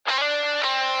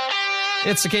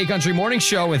It's the K-Country Morning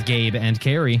Show with Gabe and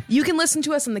Kerri. You can listen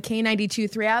to us on the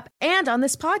K92.3 app and on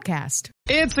this podcast.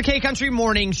 It's the K-Country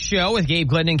Morning Show with Gabe,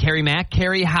 Glenn, and Kerri Mack.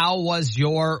 Kerri, how was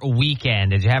your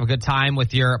weekend? Did you have a good time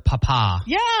with your papa?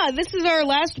 Yeah, this is our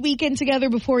last weekend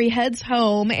together before he heads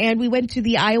home, and we went to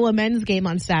the Iowa men's game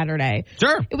on Saturday.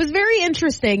 Sure. It was very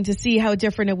interesting to see how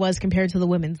different it was compared to the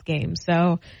women's game.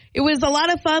 So it was a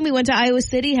lot of fun. We went to Iowa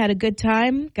City, had a good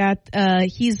time.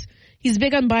 He's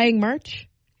big on buying merch.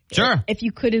 Sure. If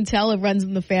you couldn't tell, it runs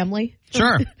in the family.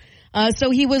 Sure.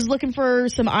 So he was looking for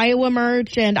some Iowa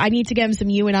merch, and I need to get him some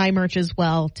UNI merch as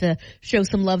well to show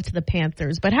some love to the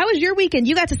Panthers. But how was your weekend?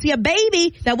 You got to see a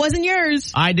baby that wasn't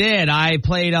yours. I did. I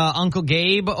played Uncle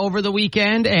Gabe over the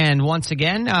weekend, and once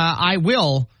again, I'm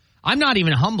not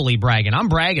even humbly bragging. I'm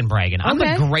bragging. I'm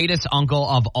the greatest uncle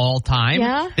of all time.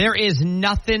 Yeah? There is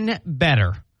nothing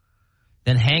better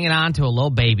than hanging on to a little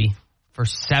baby for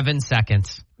 7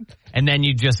 seconds, and then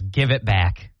you just give it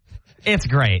back. It's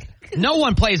great. No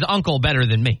one plays uncle better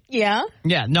than me. Yeah?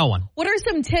 Yeah, no one. What are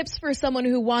some tips for someone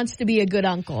who wants to be a good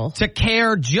uncle? To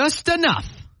care just enough,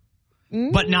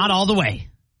 but not all the way.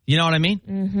 You know what I mean?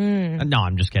 Mm-hmm. No,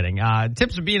 I'm just kidding.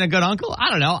 Tips of being a good uncle?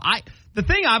 I don't know. The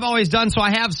thing I've always done, so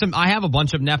I have a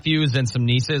bunch of nephews and some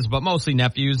nieces, but mostly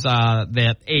nephews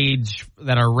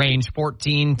that are range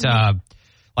 14 to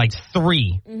like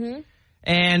 3. Mm-hmm.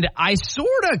 And I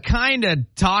sort of kind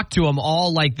of talk to them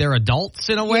all like they're adults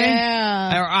in a way.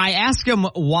 Yeah. Or I ask them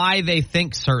why they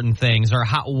think certain things or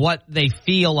what they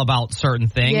feel about certain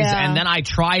things. Yeah. And then I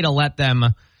try to let them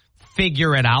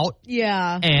figure it out.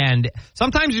 Yeah. And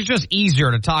sometimes it's just easier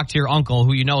to talk to your uncle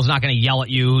who you know is not going to yell at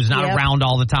you, who's not around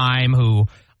all the time, who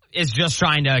is just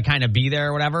trying to kind of be there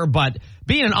or whatever. But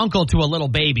being an uncle to a little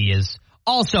baby is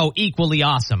also equally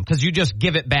awesome because you just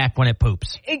give it back when it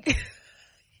poops.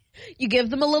 You give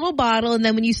them a little bottle, and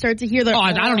then when you start to hear their...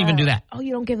 I don't even do that. Oh,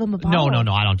 you don't give them a bottle?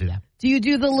 No, I don't do that. Do you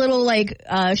do the little,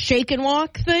 shake and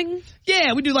walk thing?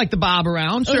 Yeah, we do the bob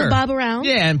around, sure. The bob around?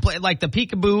 Yeah, and play the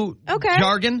peekaboo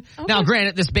jargon. Okay. Now,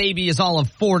 granted, this baby is all of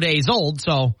 4 days old,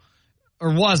 or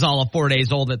was all of 4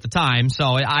 days old at the time,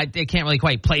 so they can't really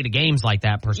quite play the games like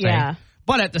that, per se. Yeah.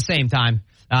 But at the same time...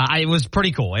 it was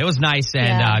pretty cool. It was nice,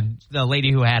 and the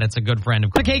lady who had it's a good friend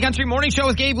of the K-Country Morning Show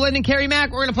with Gabe, Lynn, and Kerri Mack.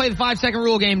 We're going to play the 5-second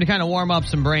rule game to kind of warm up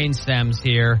some brain stems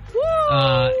here.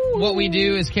 What we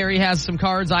do is Kerri has some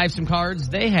cards, I have some cards.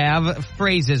 They have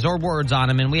phrases or words on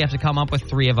them, and we have to come up with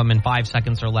 3 of them in 5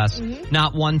 seconds or less. Mm-hmm.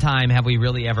 Not one time have we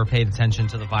really ever paid attention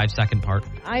to the 5-second part.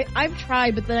 I've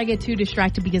tried, but then I get too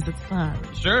distracted because it's fun.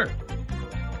 Sure.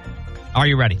 Are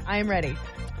you ready? I am ready.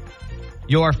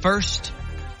 Your first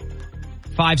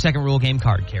 5-second rule game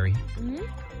card, Kerri. Mm-hmm.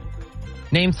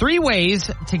 Name 3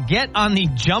 ways to get on the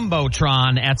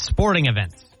Jumbotron at sporting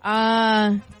events.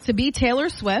 To be Taylor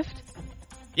Swift.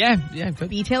 Yeah, good.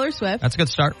 Be Taylor Swift. That's a good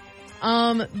start.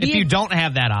 If you don't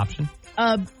have that option.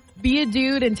 Be a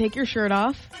dude and take your shirt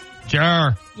off.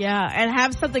 Sure. Yeah, and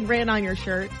have something written on your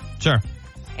shirt. Sure.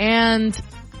 And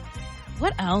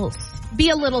what else? Be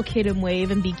a little kid and wave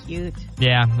and be cute.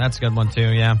 Yeah, that's a good one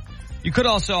too, yeah. You could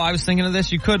also, I was thinking of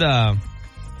this, you could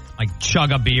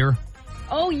chug a beer.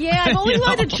 Oh, yeah. I've always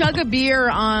wanted to chug a beer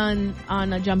on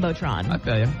a Jumbotron. I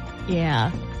feel you.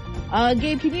 Yeah.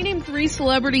 Gabe, can you name 3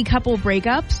 celebrity couple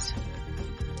breakups?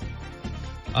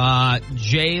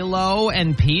 J-Lo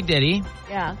and P. Diddy.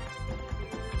 Yeah.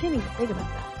 I can't even think about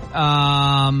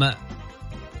that.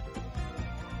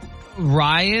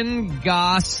 Ryan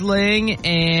Gosling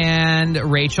and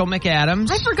Rachel McAdams.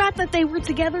 I forgot that they were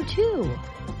together, too.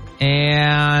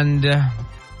 And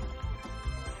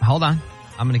hold on.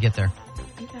 I'm going to get there.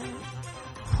 Okay.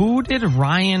 Who did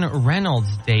Ryan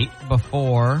Reynolds date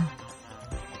before?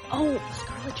 Oh,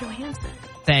 Scarlett Johansson.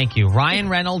 Thank you. Ryan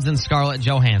Reynolds and Scarlett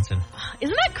Johansson.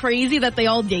 Isn't that crazy that they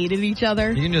all dated each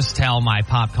other? You can just tell my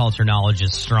pop culture knowledge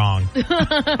is strong.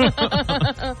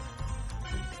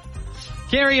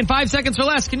 Kerri, in 5 seconds or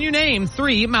less, can you name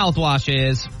 3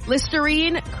 mouthwashes?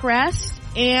 Listerine, Crest,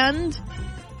 and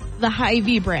the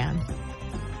Hy-Vee brand.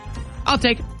 I'll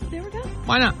take it. There we go.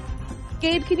 Why not?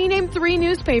 Gabe, can you name 3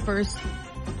 newspapers?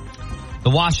 The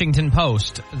Washington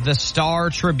Post, the Star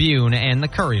Tribune, and the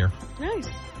Courier. Nice.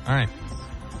 All right.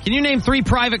 Can you name 3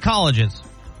 private colleges?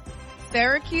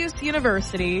 Syracuse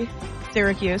University.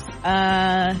 Syracuse.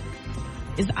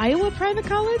 Is Iowa a private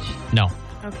college? No.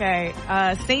 Okay.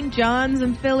 St. John's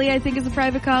in Philly, I think, is a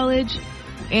private college.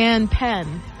 And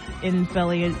Penn in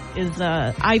Philly is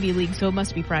Ivy League, so it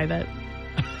must be private.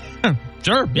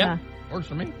 Sure. Yeah. Works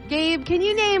for me. Gabe, can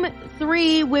you name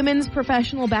 3 women's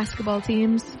professional basketball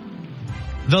teams?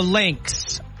 The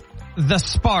Lynx. The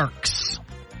Sparks.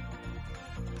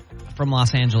 From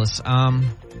Los Angeles.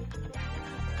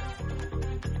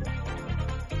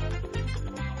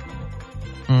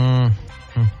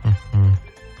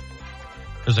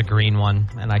 There's a green one,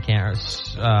 and I can't.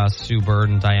 Sue Bird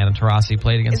and Diana Taurasi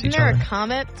played against each other. Isn't there a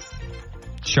Comet?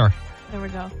 Sure. There we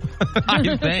go.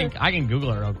 I think. I can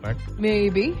Google it real quick.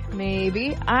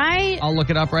 Maybe. I'll look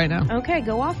it up right now. Okay,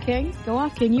 go off, King.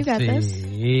 You got this.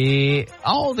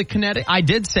 Oh, the Connecticut. I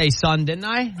did say Sun, didn't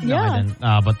I? Yeah. No, I didn't.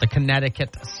 But the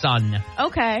Connecticut Sun.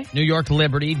 Okay. New York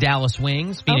Liberty, Dallas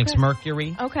Wings, Phoenix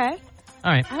Mercury. Okay. All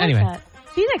right. I like Anyway. that.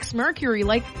 Phoenix Mercury,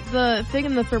 like the thing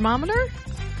in the thermometer?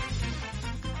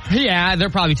 Yeah, they're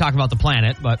probably talking about the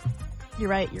planet, but. You're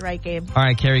right, Gabe. All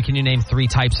right, Kerri, can you name 3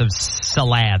 types of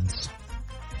salads?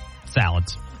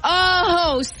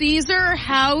 Oh, Caesar,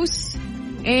 House,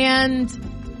 and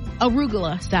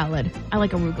arugula salad. I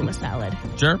like arugula salad.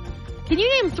 Sure. Can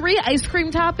you name 3 ice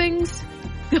cream toppings?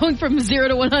 Going from 0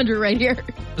 to 100 right here.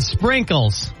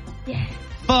 Sprinkles. Yeah.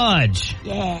 Fudge.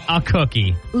 Yeah. A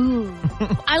cookie. Ooh.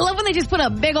 I love when they just put a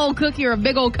big old cookie or a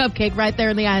big old cupcake right there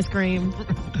in the ice cream.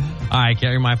 All right,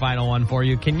 Kerri, my final one for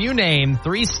you. Can you name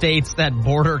 3 states that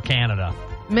border Canada?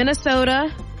 Minnesota,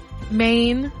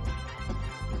 Maine,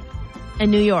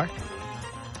 and New York.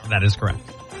 That is correct.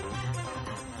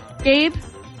 Gabe,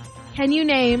 can you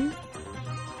name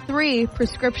 3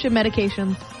 prescription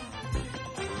medications?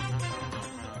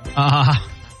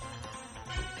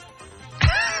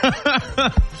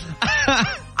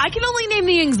 I can only name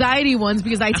the anxiety ones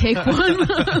because I take one.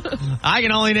 I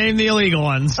can only name the illegal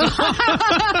ones.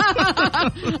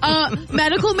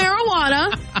 Medical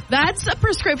marijuana. That's a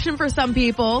prescription for some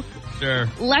people. Sure.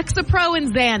 Lexapro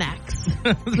and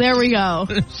Xanax. There we go.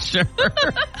 Sure.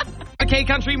 A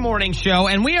K-Country Morning Show,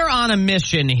 and we are on a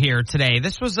mission here today.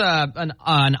 This was an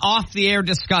off-the-air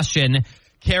discussion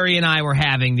Kerri and I were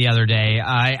having the other day.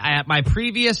 At my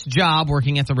previous job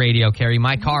working at the radio, Kerri,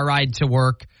 my car ride to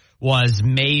work was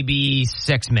maybe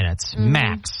 6 minutes,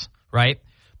 max, right?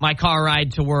 My car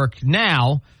ride to work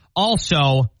now,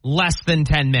 also less than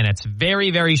 10 minutes. Very,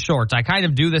 very short. I kind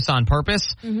of do this on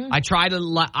purpose.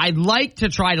 I'd like to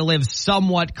try to live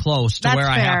somewhat close to That's where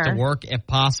I have fair. to work if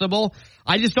possible.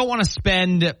 I just don't want to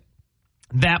spend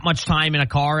that much time in a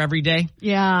car every day.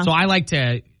 Yeah. So I like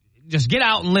to just get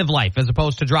out and live life as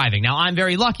opposed to driving. Now, I'm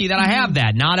very lucky that I have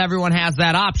that. Not everyone has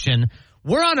that option.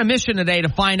 We're on a mission today to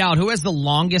find out who has the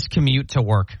longest commute to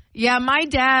work. Yeah, my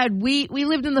dad, we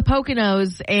lived in the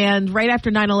Poconos, and right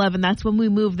after 9/11, that's when we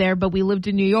moved there, but we lived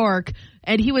in New York,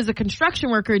 and he was a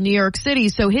construction worker in New York City,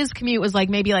 so his commute was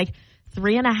maybe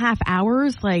 3.5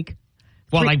 hours, like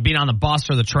being on the bus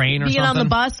or the train or something? Being on the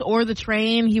bus or the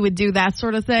train, he would do that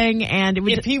sort of thing. And it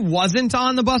would if he wasn't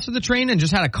on the bus or the train and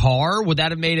just had a car, would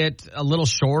that have made it a little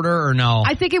shorter or no?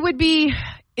 I think it would be,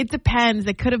 it depends.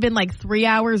 It could have been 3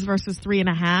 hours versus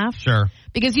 3.5. Sure.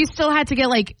 Because you still had to get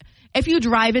if you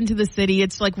drive into the city,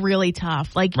 it's really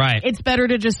tough. Right. It's better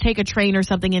to just take a train or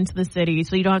something into the city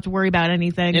so you don't have to worry about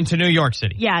anything. Into New York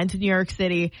City. Yeah, into New York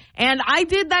City. And I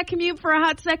did that commute for a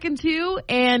hot second too,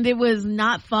 and it was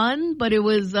not fun, but it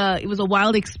was a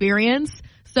wild experience.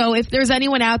 So if there's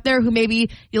anyone out there who maybe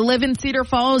you live in Cedar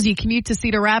Falls, you commute to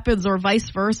Cedar Rapids or vice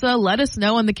versa, let us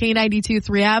know on the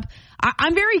K92.3 app.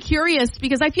 I'm very curious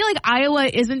because I feel like Iowa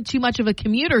isn't too much of a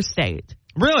commuter state.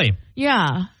 Really?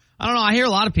 Yeah. I don't know. I hear a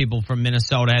lot of people from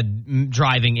Minnesota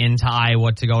driving into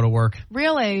Iowa to go to work.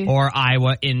 Really? Or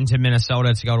Iowa into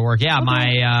Minnesota to go to work. Yeah, okay.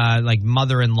 My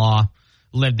mother-in-law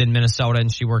lived in Minnesota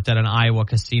and she worked at an Iowa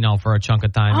casino for a chunk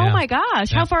of time. Oh yeah. my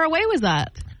gosh. Yeah. How far away was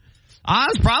that? It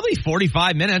was probably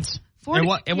 45 minutes.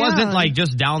 It wasn't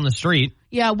just down the street.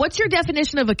 Yeah. What's your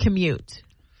definition of a commute?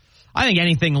 I think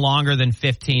anything longer than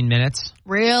 15 minutes.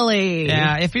 Really?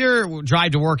 Yeah. If your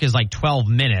drive to work is 12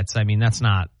 minutes, I mean, that's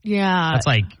not. Yeah. That's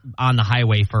on the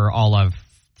highway for all of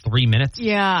 3 minutes.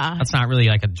 Yeah. That's not really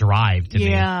a drive to me.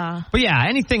 Yeah. But yeah,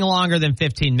 anything longer than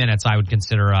 15 minutes, I would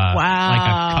consider a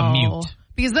commute.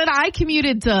 Because then I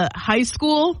commuted to high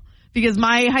school. Because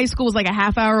my high school was a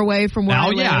half hour away from where I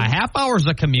live. Oh, yeah. A half hour is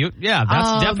a commute. Yeah,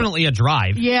 that's definitely a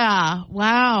drive. Yeah.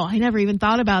 Wow. I never even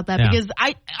thought about that. Yeah. Because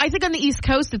I think on the East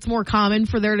Coast, it's more common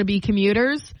for there to be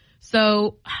commuters.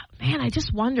 So, man, I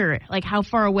just wonder, how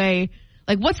far away,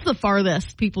 what's the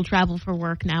farthest people travel for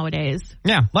work nowadays?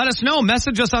 Yeah. Let us know.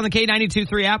 Message us on the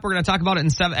K92.3 app. We're going to talk about it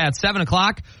at 7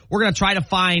 o'clock. We're going to try to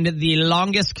find the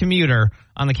longest commuter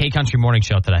on the K-Country Morning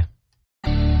Show today.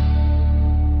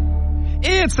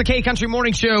 It's the K-Country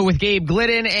Morning Show with Gabe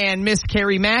Glidden and Miss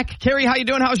Kerri Mack. Kerri, how you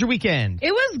doing? How was your weekend?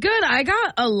 It was good. I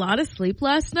got a lot of sleep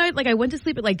last night. I went to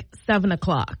sleep at 7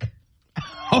 o'clock.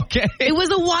 Okay. It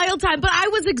was a wild time, but I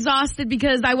was exhausted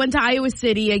because I went to Iowa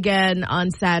City again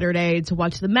on Saturday to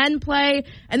watch the men play,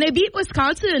 and they beat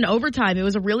Wisconsin in overtime. It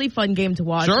was a really fun game to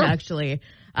watch, actually.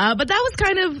 But that was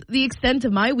kind of the extent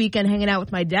of my weekend hanging out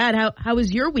with my dad. How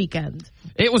was your weekend?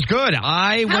 It was good.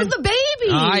 How's the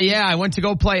baby? Yeah, I went to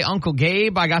go play Uncle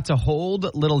Gabe. I got to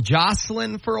hold little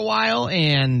Jocelyn for a while,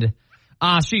 and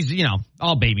she's,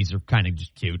 all babies are kind of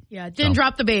just cute. Yeah, didn't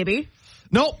drop the baby.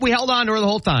 Nope, we held on to her the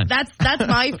whole time. That's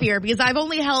my fear, because I've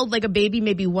only held like a baby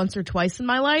maybe once or twice in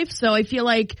my life, so I feel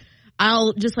like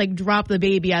I'll just like drop the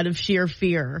baby out of sheer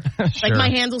fear. Sure. Like my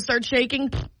hands will start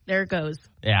shaking. There it goes.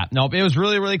 Yeah, nope, it was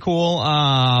really, really cool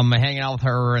hanging out with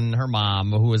her and her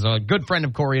mom, who was a good friend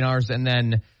of Corey and ours. And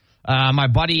then my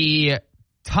buddy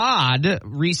Todd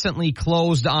recently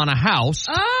closed on a house.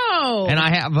 Oh. And I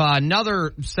have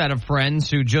another set of friends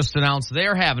who just announced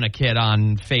they're having a kid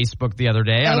on Facebook the other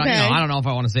day. Okay. I don't know if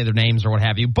I want to say their names or what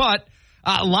have you, but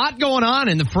a lot going on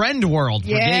in the friend world for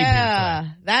Gabe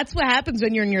here. That's what happens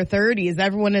when you're in your 30s.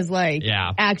 Everyone is like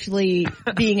actually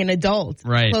being an adult.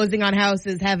 Right. Closing on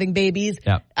houses, having babies,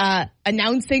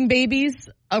 announcing babies'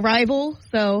 arrival.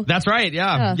 So that's right,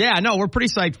 yeah. No, we're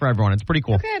pretty psyched for everyone. It's pretty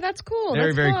cool. Okay, that's cool.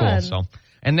 Very, very cool. So,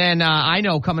 and then I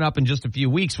know coming up in just a few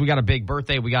weeks, we got a big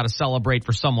birthday we got to celebrate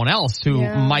for someone else who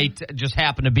might just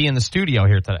happen to be in the studio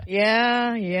here today.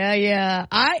 Yeah.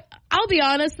 I'll be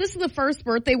honest, this is the first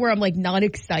birthday where I'm like not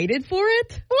excited for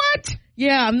it. What?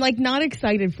 Yeah, I'm like not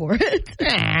excited for it.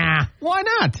 Why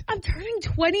not? I'm turning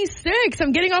 26.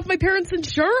 I'm getting off my parents'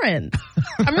 insurance.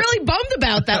 I'm really bummed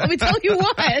about that. Let me tell you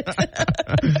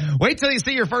what. Wait till you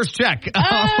see your first check.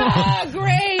 Oh,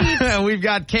 great. We've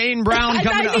got Kane Brown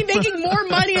coming up. I'd be making more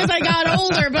money as I got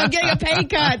older, but I'm getting a pay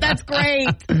cut. That's great.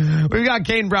 We've got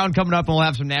Kane Brown coming up, and we'll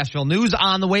have some Nashville news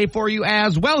on the way for you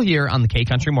as well here on the K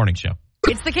Country Morning Show.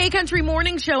 It's the K Country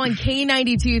Morning Show on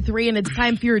K92.3, and it's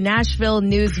time for your Nashville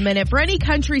News Minute. For any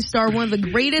country star, one of the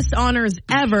greatest honors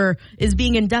ever is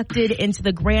being inducted into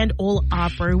the Grand Ole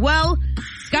Opry. Well,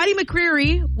 Scotty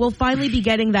McCreery will finally be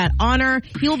getting that honor.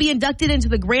 He will be inducted into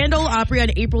the Grand Ole Opry on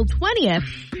April 20th.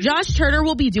 Josh Turner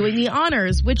will be doing the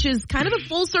honors, which is kind of a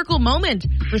full circle moment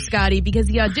for Scotty because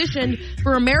he auditioned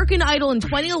for American Idol in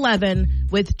 2011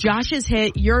 with Josh's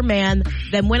hit, Your Man,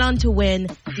 then went on to win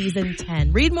season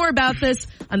 10. Read more about this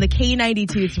on the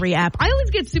K92.3 app. I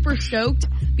always get super stoked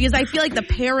because I feel like the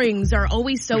pairings are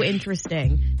always so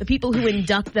interesting. The people who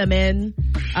induct them in.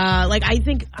 I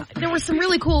think there were some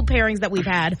really cool pairings that we've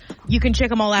had. You can check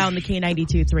them all out on the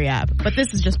K92.3 app. But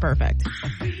this is just perfect.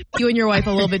 You and your wife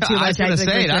a little bit too much. I was going to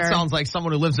say, that sounds like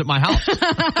someone who lives at my house.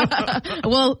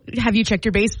 Well, have you checked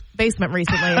your basement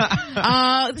recently?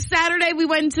 Saturday we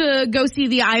went to go see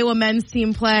the Iowa men's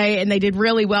team play, and they did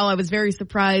really well. I was very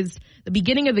surprised. The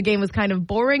beginning of the game was kind of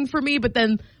boring for me, but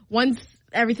then once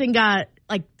everything got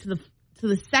like to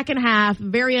the second half,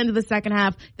 very end of the second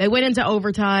half, they went into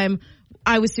overtime.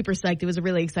 I was super psyched. It was a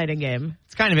really exciting game.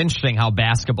 It's kind of interesting how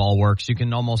basketball works. You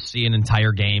can almost see an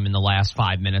entire game in the last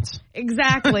 5 minutes.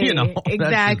 Exactly.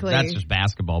 Exactly. That's just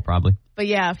basketball, probably. But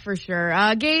yeah, for sure.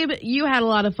 Gabe, you had a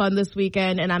lot of fun this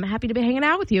weekend, and I'm happy to be hanging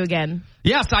out with you again.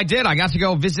 Yes, I did. I got to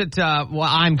go visit,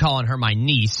 I'm calling her my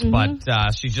niece, but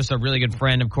she's just a really good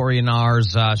friend of Corey and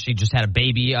ours. She just had a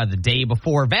baby the day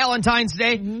before Valentine's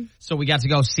Day, so we got to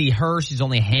go see her. She's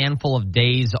only a handful of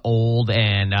days old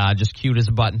and just cute as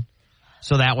a button.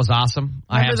 So that was awesome.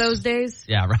 Remember those days?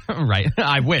 Yeah, right.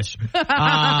 I wish.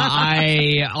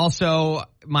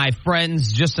 My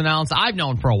friends just announced, I've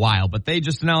known for a while, but they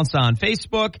just announced on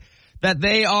Facebook that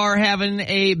they are having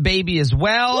a baby as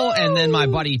well. Woo! And then my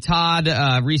buddy Todd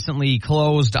recently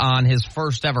closed on his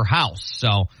first ever house.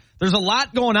 So there's a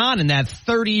lot going on in that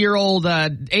 30-year-old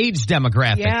age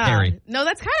demographic, Kerri. No,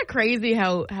 that's kind of crazy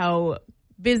how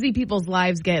busy people's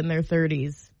lives get in their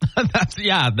 30s.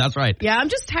 That's right. Yeah, I'm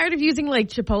just tired of using like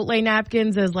Chipotle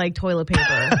napkins as like toilet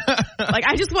paper. Like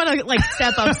I just want to like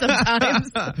step up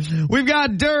sometimes. We've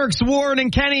got Dirks, Warren,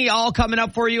 and Kenny all coming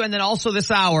up for you, and then also this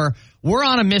hour we're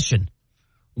on a mission.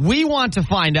 We want to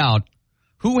find out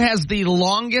who has the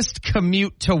longest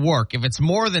commute to work. If it's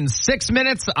more than 6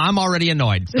 minutes, I'm already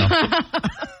annoyed. So.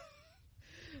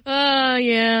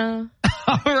 Yeah.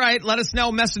 All right, let us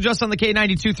know. Message us on the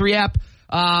K92.3 app.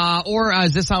 Or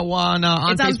is this on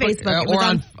Facebook? Or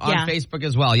on Facebook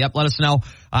as well. Yep, let us know.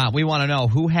 We want to know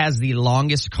who has the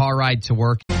longest car ride to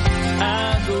work.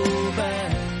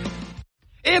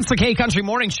 It's the K Country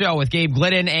Morning Show with Gabe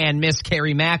Glidden and Miss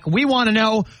Kerri Mack. We want to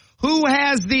know who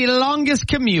has the longest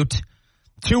commute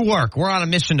to work. We're on a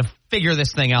mission to figure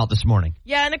this thing out this morning.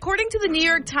 Yeah, and according to the New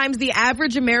York Times, the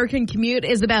average American commute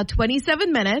is about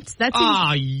 27 minutes.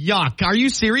 Yuck. Are you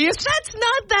serious? That's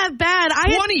not that bad.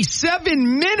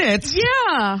 27 minutes?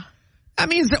 Yeah. That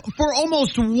means that for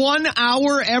almost 1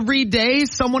 hour every day,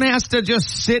 someone has to just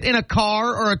sit in a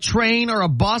car or a train or a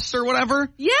bus or whatever?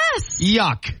 Yes.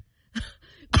 Yuck.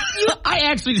 I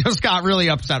actually just got really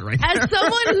upset right there. As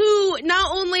someone who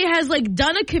not only has like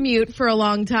done a commute for a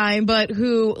long time, but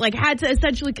who like had to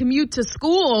essentially commute to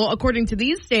school according to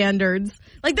these standards,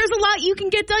 like there's a lot you can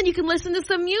get done. You can listen to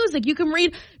some music. You can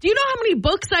read. Do you know how many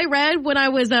books I read when I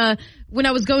was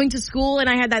going to school and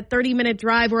I had that 30-minute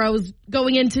drive where I was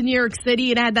going into New York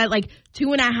City and I had that like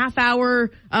 2.5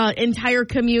 hour entire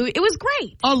commute? It was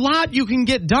great. A lot you can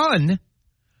get done.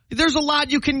 There's a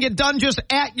lot you can get done just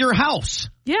at your house.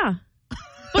 Yeah.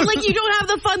 But like you don't have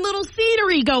the fun little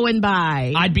scenery going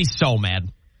by. I'd be so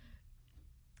mad.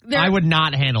 I would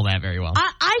not handle that very well.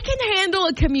 I can handle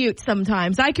a commute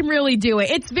sometimes. I can really do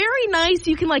it. It's very nice.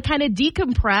 You can like kind of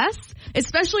decompress,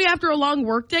 especially after a long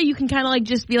work day. You can kind of like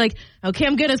just be like, okay,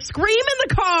 I'm going to scream in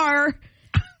the car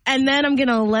and then I'm going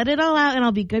to let it all out and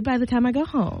I'll be good by the time I go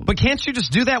home. But can't you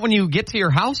just do that when you get to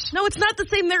your house? No, it's not the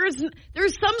same. There's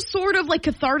some sort of like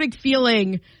cathartic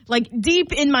feeling like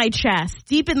deep in my chest,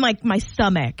 deep in like my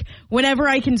stomach whenever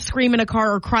I can scream in a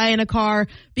car or cry in a car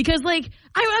because like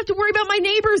I don't have to worry about my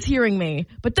neighbors hearing me.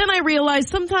 But then I realize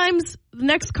sometimes the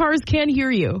next cars can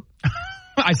hear you.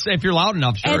 I say if you're loud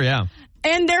enough, sure, yeah.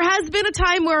 And there has been a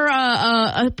time where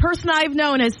a person I've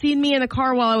known has seen me in the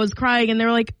car while I was crying, and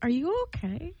they're like, "Are you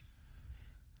okay?"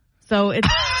 So maybe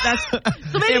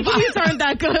commutes aren't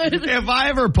that good. If I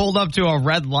ever pulled up to a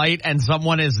red light and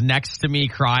someone is next to me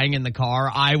crying in the car,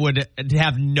 I would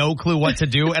have no clue what to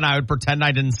do, and I would pretend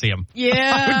I didn't see him. Yeah,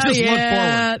 I would just look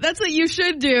forward. That's what you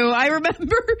should do. I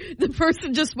remember the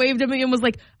person just waved at me and was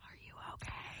like,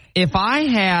 if I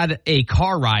had a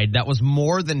car ride that was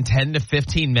more than 10 to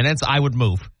 15 minutes, I would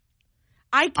move.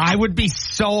 I would be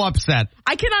so upset.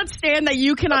 I cannot stand that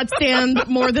you cannot stand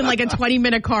more than like a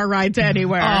 20-minute car ride to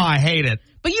anywhere. Oh, I hate it.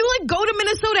 But you like go to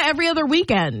Minnesota every other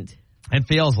weekend. It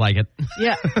feels like it.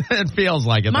 Yeah. It feels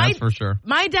like it, that's for sure.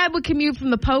 My dad would commute from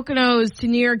the Poconos to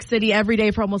New York City every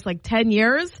day for almost like 10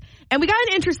 years. And we got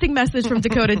an interesting message from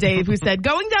Dakota Dave who said,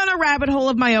 going down a rabbit hole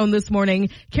of my own this morning,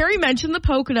 Kerri mentioned the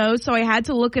Poconos, so I had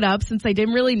to look it up since I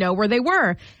didn't really know where they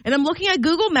were. And I'm looking at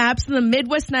Google Maps and the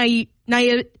Midwest naive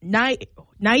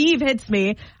hits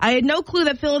me. I had no clue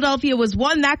that Philadelphia was,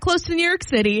 one, that close to New York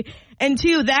City, and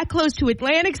two, that close to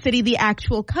Atlantic City, the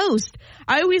actual coast.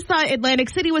 I always thought Atlantic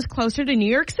City was closer to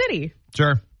New York City.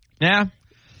 Sure. Yeah.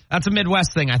 That's a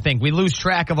Midwest thing, I think. We lose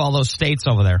track of all those states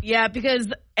over there. Yeah, because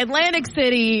Atlantic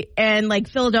City and like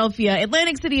Philadelphia,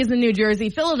 Atlantic City is in New Jersey.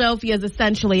 Philadelphia is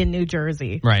essentially in New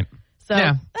Jersey. Right. So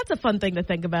that's a fun thing to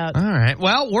think about. All right.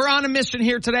 Well, we're on a mission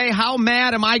here today. How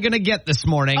mad am I going to get this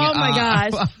morning? Oh, my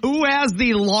gosh. Who has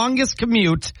the longest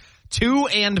commute to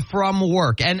and from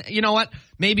work? And you know what?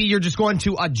 Maybe you're just going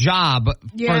to a job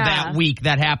for that week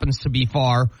that happens to be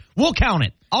far. We'll count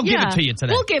it. I'll give it to you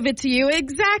today. We'll give it to you.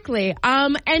 Exactly.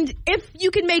 And if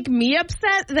you can make me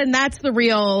upset, then that's the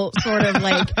real sort of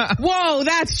like, whoa,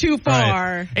 that's too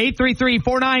far. Right.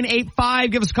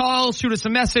 833-4985. Give us a call. Shoot us a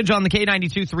message on the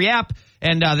K92.3 app.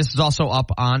 And this is also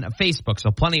up on Facebook.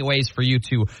 So plenty of ways for you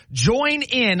to join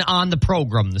in on the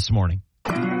program this morning.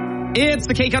 It's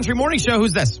the K Country Morning Show.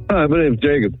 Who's this? Hi, my name's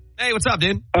Jacob. Hey, what's up,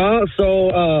 dude?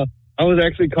 I was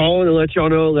actually calling to let y'all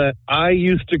know that I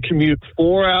used to commute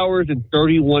 4 hours and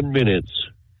 31 minutes.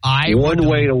 One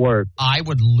way to work. I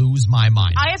would lose my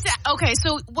mind. I have to. Okay,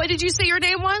 so what did you say your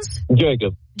name was?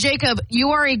 Jacob. Jacob,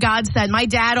 you are a godsend. My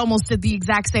dad almost did the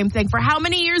exact same thing. For how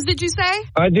many years did you say?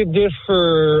 I did this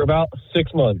for about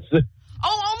 6 months.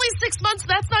 Oh, only 6 months?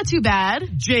 That's not too bad.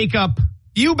 Jacob,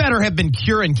 you better have been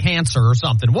curing cancer or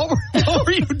something. What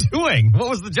were you doing? What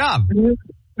was the job?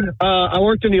 I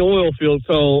worked in the oil field,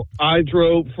 so I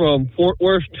drove from Fort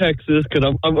Worth, Texas, because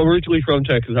I'm originally from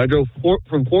Texas. I drove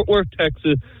from Fort Worth,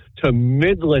 Texas to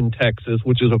Midland, Texas,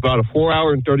 which is about a 4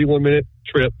 hour and 31-minute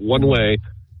trip one way.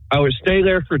 I would stay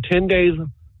there for 10 days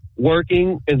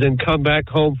working and then come back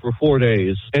home for 4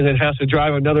 days and then have to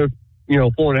drive another,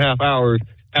 4.5 hours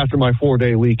after my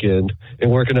 4-day weekend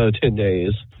and work another 10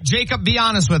 days. Jacob, be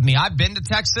honest with me. I've been to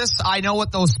Texas. I know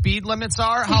what those speed limits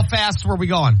are. How fast were we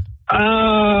going?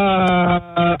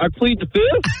 I plead the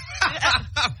fifth.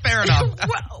 Fair enough.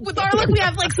 With our luck, we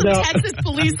have like some Texas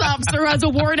police officer who has a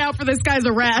warrant out for this guy's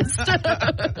arrest.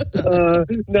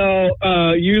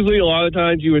 Usually a lot of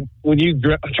times when you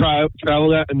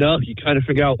travel that enough, you kind of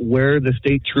figure out where the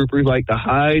state troopers like to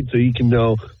hide, so you can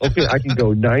know, okay, I can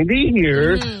go 90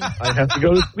 here. I have to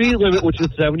go the speed limit, which is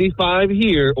 75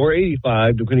 here or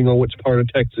 85, depending on which part of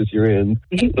Texas you're in.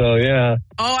 So, yeah.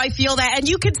 Oh, I feel that. And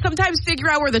you can sometimes figure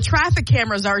out where the traffic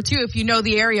cameras are, too, if you know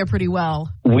the area pretty well.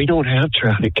 We don't have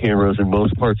traffic cameras in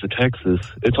most parts of Texas.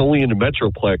 It's only in the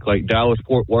Metroplex, like Dallas,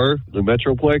 Fort Worth, the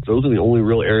Metroplex. Those are the only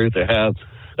real areas they have.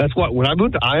 That's why when I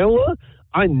moved to Iowa,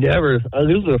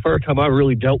 this is the first time I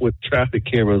really dealt with traffic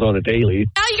cameras on a daily.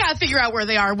 Now you got to figure out where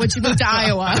they are once you move to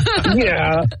Iowa.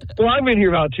 Yeah. Well, I've been here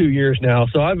about 2 years now,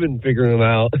 so I've been figuring them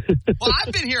out. Well,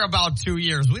 I've been here about 2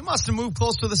 years. We must have moved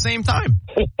close to the same time.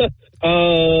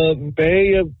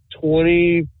 May of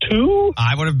 22?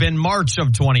 I would have been March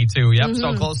of 22. Yep,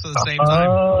 so close to the same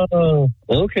time. Oh,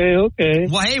 okay.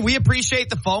 Well, hey, we appreciate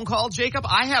the phone call, Jacob.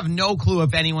 I have no clue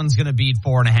if anyone's going to beat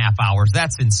 4.5 hours.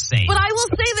 That's insane. But I will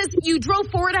say this, you drove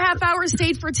 4.5 hours,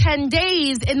 stayed for 10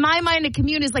 days. In my mind, a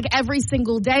commute is like every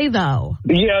single day, though.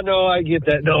 Yeah, no, I get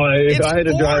that. No, it's I had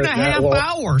to drive 4.5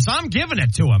 hours. I'm giving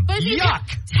it to him. But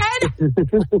Yuck. 10,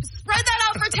 spread that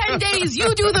out for 10 days.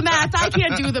 You do the math. I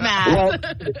can't do the math. Well,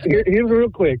 here's real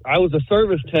quick. I was a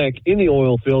service tech in the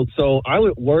oil field, so I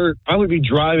would be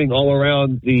driving all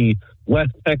around the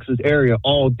West Texas area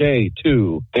all day,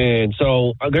 too. And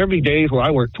so there'd be days where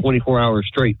I work 24 hours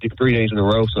straight, 3 days in a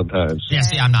row sometimes. Yeah,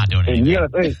 see, I'm not doing it. And you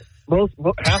got to think,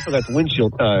 half of that's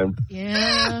windshield time.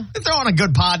 Yeah. Throw on a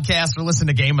good podcast or listen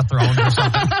to Game of Thrones or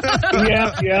something.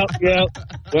 Yeah.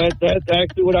 That's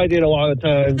actually what I did a lot of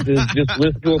times, is just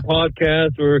listen to a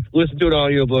podcast or listen to an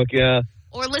audiobook, yeah.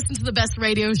 Or listen to the best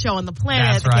radio show on the planet,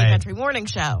 That's the right. K-Country Morning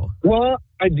Show. Well,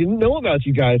 I didn't know about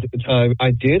you guys at the time.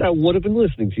 I did. I would have been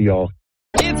listening to y'all.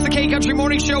 It's the K-Country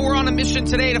Morning Show. We're on a mission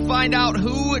today to find out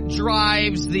who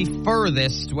drives the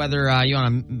furthest, whether you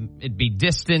want to, it be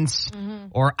distance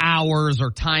or hours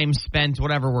or time spent,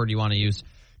 whatever word you want to use,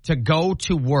 to go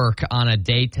to work on a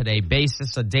day-to-day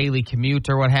basis, a daily commute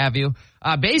or what have you.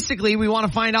 Basically, we want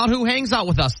to find out who hangs out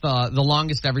with us the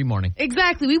longest every morning.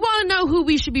 Exactly. We want to know who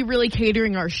we should be really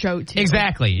catering our show to.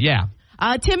 Exactly, yeah.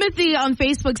 Timothy on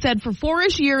Facebook said, for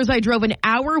 4-ish years, I drove an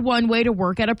hour one way to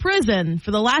work at a prison.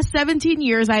 For the last 17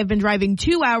 years, I have been driving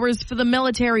 2 hours for the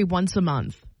military once a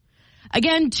month.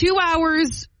 Again, 2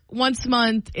 hours once a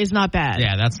month is not bad.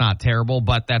 Yeah, that's not terrible,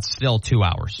 but that's still 2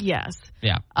 hours. Yes.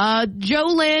 Yeah.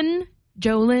 Jolyn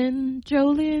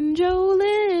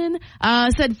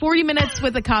said 40 minutes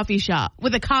with a coffee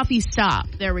stop.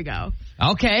 There we go.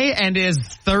 Okay, and is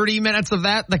 30 minutes of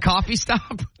that the coffee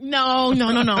stop? No.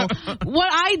 What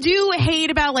I do hate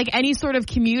about like any sort of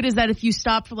commute is that if you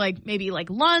stop for like maybe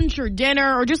like lunch or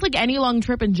dinner or just like any long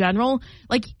trip in general,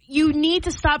 like you need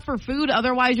to stop for food.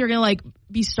 Otherwise you're going to like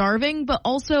be starving, but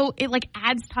also it like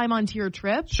adds time onto your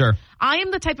trip. Sure. I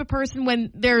am the type of person when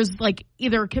there's like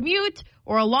either a commute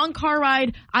or a long car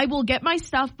ride, I will get my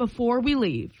stuff before we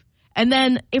leave. And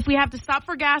then if we have to stop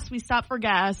for gas, we stop for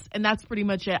gas, and that's pretty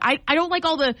much it. I don't like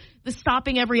all the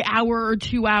stopping every hour or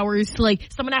 2 hours to like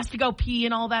someone has to go pee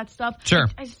and all that stuff. Sure.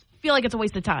 I just feel like it's a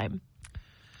waste of time.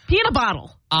 Pee in a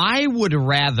bottle. I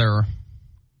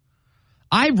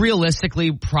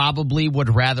realistically probably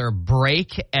would rather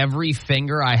break every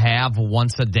finger I have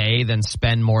once a day than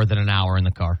spend more than an hour in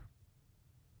the car.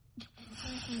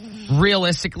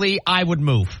 Realistically, I would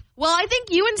move. Well, I think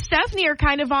you and Stephanie are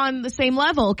kind of on the same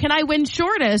level. Can I win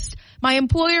shortest? My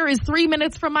employer is 3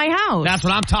 minutes from my house. That's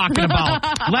what I'm talking about.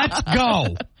 Let's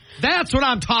go. That's what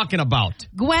I'm talking about.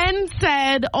 Gwen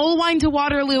said, Old to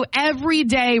Waterloo every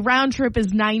day. Round trip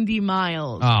is 90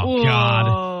 miles. Oh,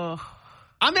 God.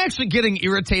 I'm actually getting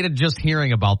irritated just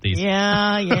hearing about these.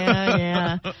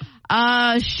 Yeah.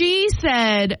 She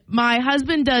said, my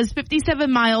husband does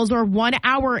 57 miles or 1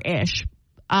 hour-ish.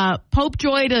 Pope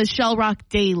Joy to Shell Rock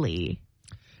daily.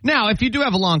 Now, if you do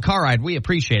have a long car ride, we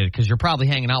appreciate it because you're probably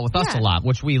hanging out with us a lot,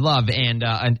 which we love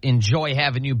and enjoy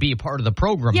having you be a part of the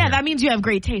program. Yeah, here. That means you have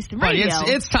great taste in radio. But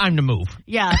it's time to move.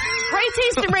 Yeah. Great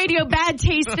taste in radio, bad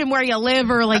taste in where you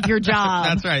live or like your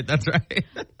job. That's right.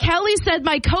 Kelly said,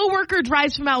 my coworker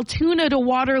drives from Altoona to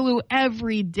Waterloo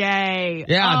every day.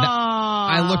 Yeah,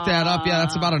 I looked that up. Yeah,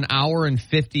 that's about an hour and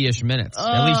 50-ish minutes,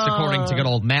 at least according to good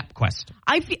old MapQuest.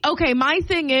 Okay, my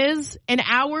thing is an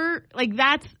hour, like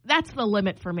that's the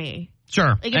limit for me.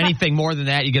 Sure. Like anything more than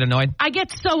that, you get annoyed? I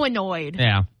get so annoyed.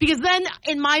 Yeah. Because then,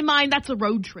 in my mind, that's a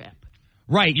road trip.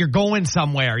 Right. You're going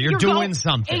somewhere. You're doing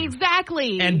something.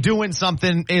 Exactly. And doing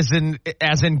something as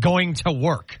in going to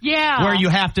work. Yeah. Where you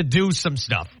have to do some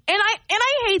stuff. And I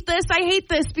hate this. I hate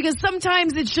this because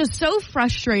sometimes it's just so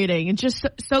frustrating. It's just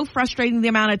so frustrating the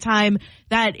amount of time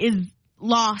that is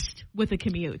lost with a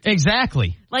commute.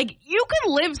 Exactly. Like, you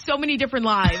can live so many different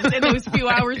lives in those few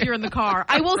hours you're in the car.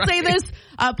 I will say this,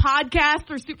 podcasts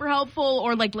are super helpful,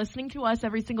 or like listening to us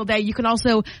every single day. You can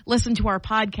also listen to our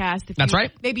podcast if That's you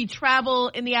right. maybe travel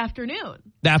in the afternoon.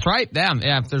 That's right.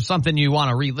 Yeah, if there's something you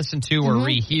want to re-listen to or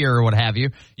rehear or what have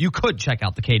you, you could check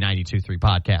out the K92.3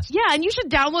 podcast. Yeah, and you should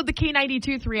download the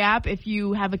K92.3 app if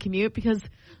you have a commute because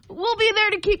we'll be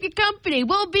there to keep you company.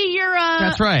 We'll be your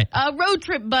That's right. Road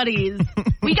trip buddies.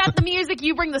 We got the music,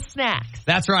 you bring the snacks.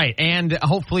 That's That's right. And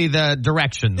hopefully the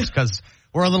directions, because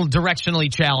we're a little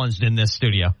directionally challenged in this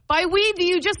studio. By we, do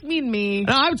you just mean me?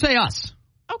 No, I would say us.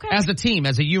 Okay. As a team,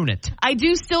 as a unit. I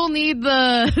do still need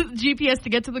the GPS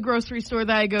to get to the grocery store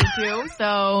that I go to.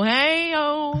 So,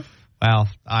 hey-oh. Well,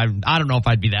 I don't know if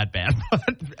I'd be that bad,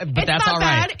 but that's all right. It's not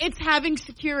bad. It's having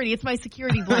security. It's my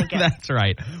security blanket. That's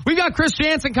right. We've got Chris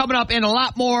Jansen coming up and a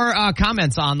lot more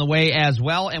comments on the way as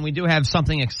well. And we do have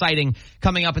something exciting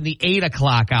coming up in the 8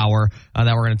 o'clock hour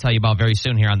that we're going to tell you about very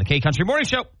soon here on the K-Country Morning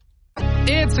Show.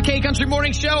 It's the K-Country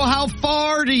Morning Show. How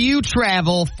far do you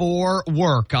travel for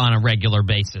work on a regular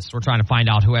basis? We're trying to find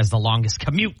out who has the longest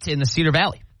commute in the Cedar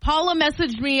Valley. Paula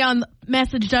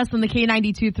messaged us on the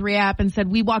K92.3 app and said,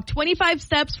 we walked 25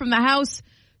 steps from the house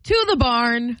to the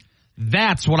barn.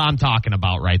 That's what I'm talking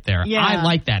about right there. Yeah. I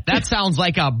like that. That sounds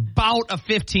like about a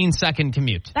 15-second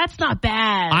commute. That's not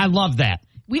bad. I love that.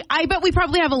 I bet we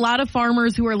probably have a lot of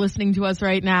farmers who are listening to us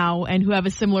right now and who have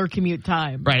a similar commute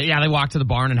time. Right, yeah, they walk to the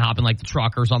barn and hop in like the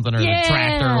truck or something or the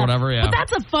tractor or whatever, yeah. But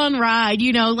that's a fun ride,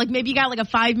 you know, like maybe you got like a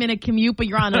 5-minute commute, but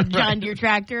you're on a John Deere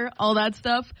tractor, all that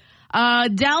stuff.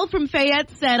 Dell from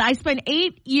Fayette said, I spent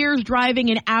 8 years driving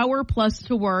an hour plus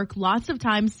to work, lots of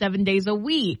times 7 days a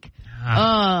week.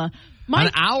 An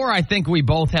hour, I think we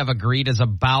both have agreed, is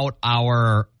about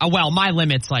our, well, my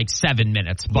limit's like 7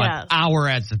 minutes, but hour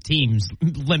as a team's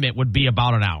limit would be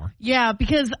about an hour. Yeah,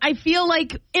 because I feel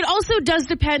like it also does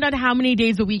depend on how many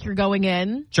days a week you're going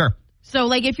in. Sure. So,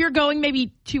 like, if you're going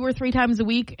maybe 2 or 3 times a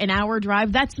week, an hour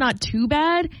drive, that's not too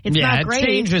bad. It's not great. Yeah, it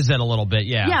changes it a little bit,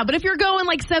 yeah. Yeah, but if you're going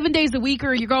like 7 days a week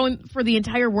or you're going for the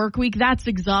entire work week, that's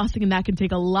exhausting and that can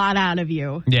take a lot out of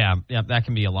you. Yeah, that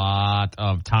can be a lot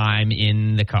of time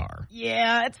in the car.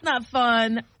 Yeah, it's not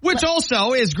fun. Which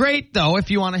also is great, though, if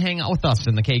you want to hang out with us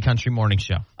in the K-Country Morning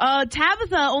Show.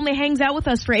 Tabitha only hangs out with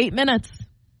us for 8 minutes.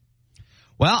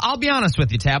 Well, I'll be honest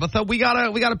with you, Tabitha. We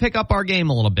gotta pick up our game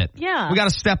a little bit. Yeah. We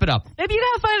gotta step it up. Maybe you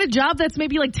gotta find a job that's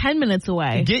maybe like 10 minutes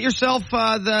away. Get yourself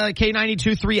the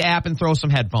K92.3 app and throw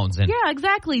some headphones in. Yeah,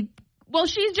 exactly. Well,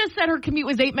 she just said her commute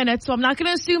was 8 minutes, so I'm not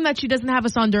gonna assume that she doesn't have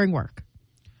us on during work.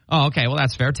 Oh, okay. Well,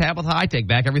 that's fair, Tabitha. I take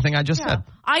back everything I just said.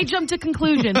 I jump to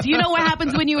conclusions. You know what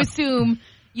happens when you assume.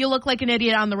 You look like an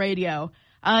idiot on the radio.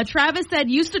 Travis said,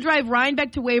 used to drive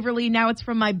Rhinebeck to Waverly. Now it's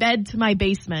from my bed to my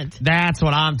basement. That's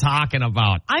what I'm talking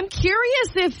about. I'm curious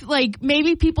if, like,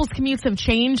 maybe people's commutes have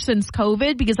changed since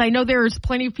COVID, because I know there's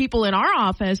plenty of people in our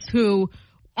office who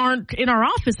aren't in our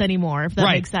office anymore, if that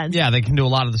makes sense. Yeah, they can do a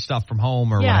lot of the stuff from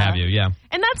home or what have you, yeah.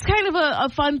 And that's kind of a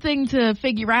fun thing to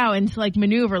figure out and to, like,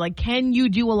 maneuver. Like, can you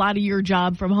do a lot of your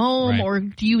job from home or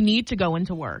do you need to go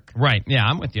into work? Right, yeah,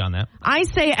 I'm with you on that. I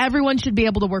say everyone should be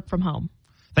able to work from home.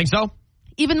 Think so?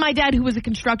 Even my dad, who was a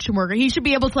construction worker, he should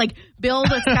be able to, like, build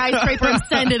a skyscraper and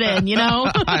send it in, you know?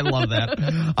 I love that.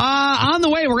 On the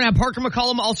way, we're going to have Parker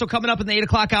McCollum also coming up in the 8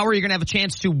 o'clock hour. You're going to have a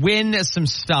chance to win some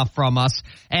stuff from us.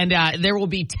 And there will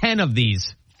be 10 of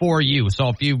these for you. So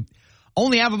if you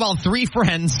only have about 3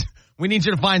 friends, we need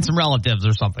you to find some relatives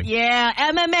or something. Yeah,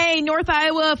 MMA North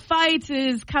Iowa Fight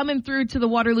is coming through to the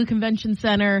Waterloo Convention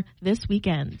Center this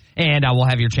weekend. And we'll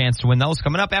have your chance to win those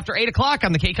coming up after 8 o'clock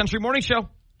on the K-Country Morning Show.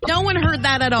 No one heard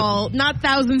that at all. Not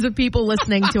thousands of people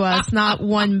listening to us. Not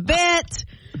one bit.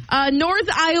 North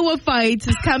Iowa Fights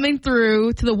is coming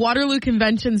through to the Waterloo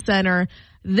Convention Center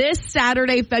this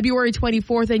Saturday, February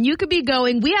 24th, and you could be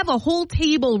going. We have a whole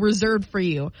table reserved for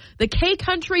you. The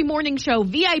K-Country Morning Show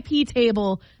VIP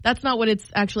table. That's not what it's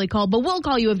actually called, but we'll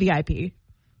call you a VIP.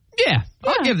 Yeah,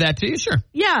 I'll give that to you, sure.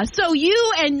 Yeah, so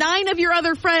you and 9 of your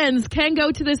other friends can go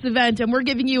to this event, and we're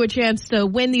giving you a chance to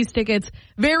win these tickets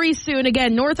very soon.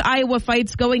 Again, North Iowa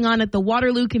Fights going on at the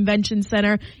Waterloo Convention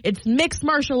Center. It's mixed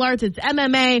martial arts, it's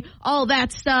MMA, all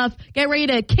that stuff. Get ready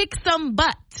to kick some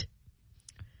butt.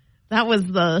 That was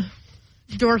the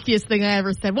dorkiest thing I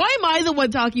ever said. Why am I the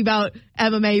one talking about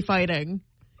MMA fighting?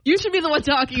 You should be the one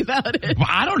talking about it. Well,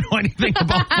 I don't know anything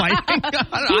about fighting.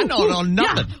 I don't know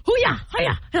nothing.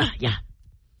 Yeah.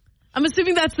 I'm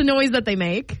assuming that's the noise that they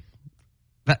make.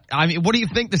 I mean, what do you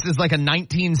think? This is like a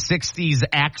 1960s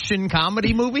action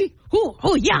comedy movie?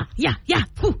 Yeah.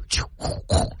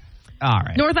 All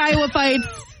right. North Iowa Fights.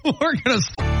 We're going to...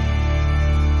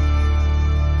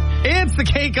 It's the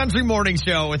K-Country Morning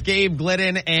Show with Gabe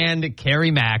Glidden and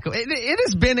Kerri Mack. It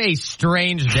has been a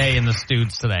strange day in the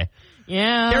Stoots today.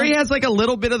 Yeah. Kerri has like a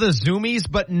little bit of the zoomies,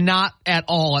 but not at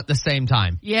all at the same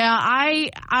time. Yeah, I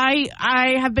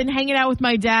have been hanging out with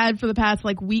my dad for the past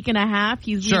like week and a half.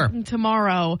 He's leaving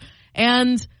tomorrow.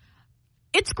 And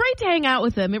it's great to hang out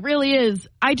with him. It really is.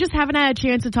 I just haven't had a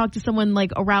chance to talk to someone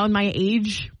like around my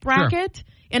age bracket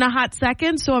in a hot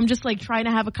second. So I'm just like trying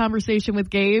to have a conversation with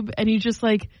Gabe. And he's just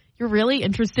like, you're really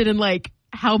interested in like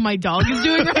how my dog is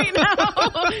doing right now.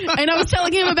 And I was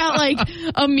telling him about like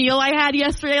a meal I had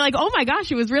yesterday. Like, oh my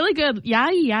gosh, it was really good.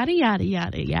 Yada, yada, yada,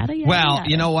 yada, yada, yada. Well, yada.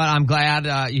 you know what? I'm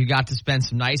glad you got to spend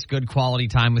some nice, good quality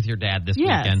time with your dad this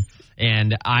weekend.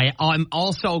 And I'm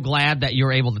also glad that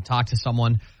you're able to talk to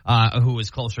someone who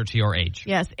is closer to your age.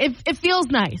 Yes, it feels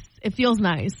nice. It feels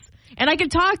nice. And I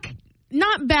could talk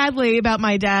not badly about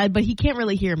my dad, but he can't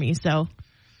really hear me, so.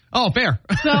 Oh, fair.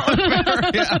 So,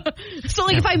 so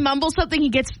like if I mumble something, he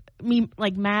gets me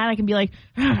like mad. I can be like,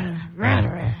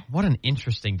 what an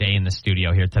interesting day in the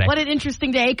studio here today. What an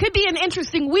interesting day. It could be an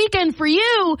interesting weekend for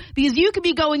you because you could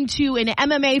be going to an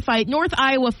MMA fight, North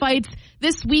Iowa Fights,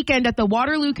 this weekend at the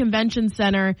Waterloo Convention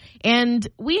Center. And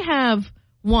we have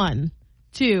 1,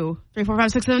 2, 3, 4,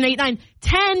 5, 6, 7, 8, 9,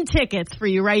 10 tickets for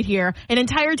you right here. An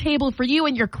entire table for you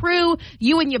and your crew,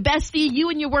 you and your bestie, you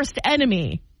and your worst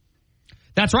enemy.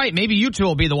 That's right. Maybe you two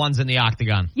will be the ones in the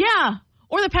octagon. Yeah.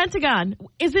 Or the Pentagon.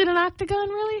 Is it an octagon,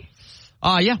 really?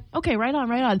 Yeah. Okay, right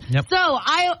on. Yep. So,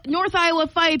 North Iowa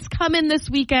Fights come in this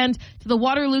weekend to the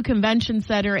Waterloo Convention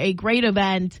Center, a great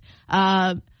event.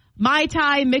 Mai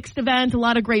Tai, mixed event, a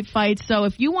lot of great fights. So,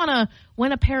 if you want to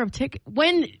win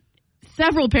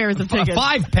several pairs of tickets.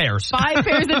 5 pairs. 5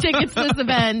 pairs of tickets to this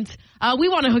event. We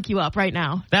want to hook you up right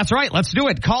now. That's right. Let's do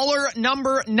it. Caller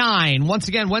number 9. Once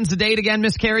again, when's the date again,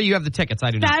 Miss Kerri? You have the tickets.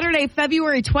 I do not. Saturday,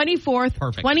 February 24th,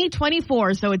 Perfect.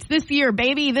 2024. So it's this year,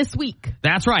 baby, this week.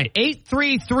 That's right.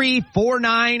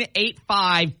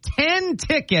 833-4985. 10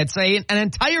 tickets. An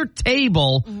entire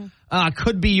table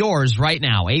could be yours right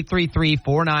now.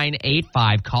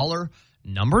 833-4985. Caller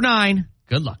number 9.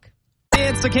 Good luck.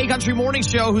 It's the K Country Morning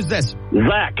Show. Who's this?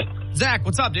 Zach,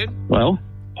 what's up, dude? Well,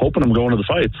 hoping I'm going to the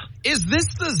fights. Is this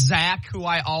the Zach who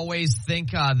I always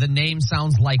think the name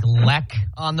sounds like Lek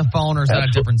on the phone, or is that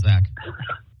a different Zach?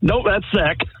 Nope, that's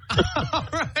Zach. All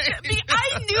right.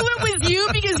 I knew it was you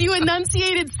because you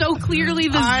enunciated so clearly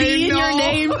the Z in your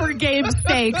name for Gabe's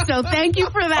sake. So thank you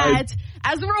for that.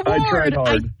 As a reward,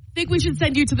 I think we should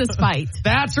send you to this fight.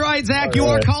 That's right, Zach. You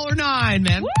are caller 9,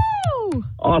 man. Woo!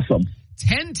 Awesome.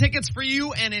 10 tickets for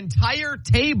you, an entire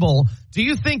table. Do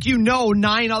you think you know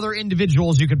 9 other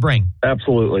individuals you could bring?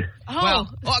 Absolutely. Oh.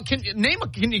 Well, can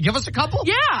you give us a couple?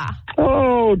 Yeah.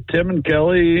 Oh, Tim and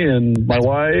Kelly and my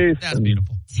wife. That's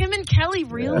beautiful. Tim and Kelly,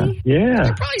 really? Yeah.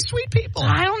 They're probably sweet people.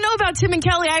 I don't know about Tim and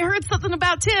Kelly. I heard something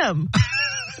about Tim.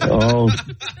 Oh,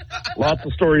 lots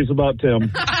of stories about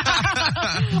Tim.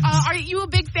 Are you a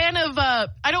big fan of, I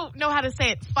don't know how to say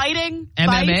it, fighting? MMA?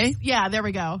 Fights? Yeah, there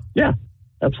we go. Yeah,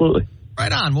 absolutely.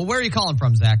 Right on. Well, where are you calling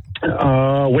from, Zach?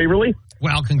 Waverly.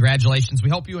 Well, congratulations. We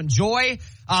hope you enjoy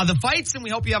the fights, and we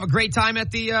hope you have a great time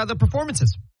at the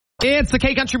performances. It's the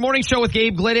K Country Morning Show with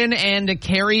Gabe Glidden and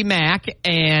Kerri Mack.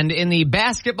 And in the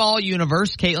basketball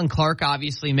universe, Caitlin Clark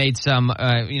obviously made some,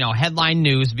 headline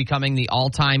news, becoming the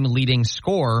all-time leading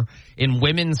scorer in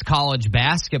women's college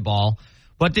basketball.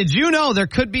 But did you know there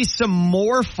could be some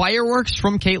more fireworks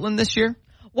from Caitlin this year?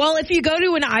 Well, if you go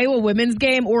to an Iowa women's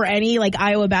game or any like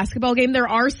Iowa basketball game, there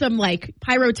are some like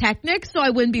pyrotechnics, so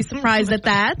I wouldn't be surprised at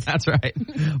that. That's right.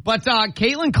 But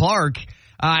Caitlin Clark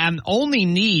only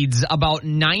needs about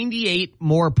 98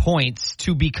 more points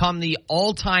to become the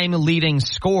all-time leading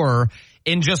scorer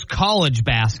in just college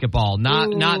basketball,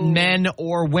 not men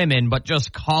or women, but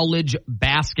just college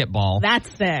basketball. That's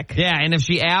sick. Yeah, and if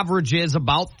she averages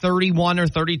about 31 or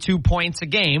 32 points a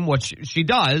game, which she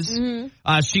does,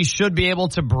 she should be able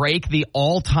to break the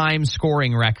all-time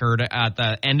scoring record at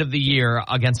the end of the year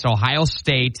against Ohio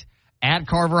State at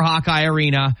Carver Hawkeye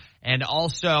Arena and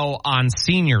also on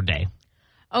Senior Day.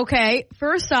 Okay,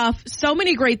 first off, so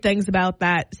many great things about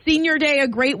that. Senior Day, a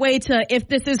great way to, if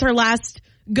this is her last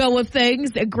go of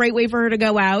things, a great way for her to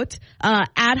go out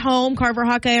at home, Carver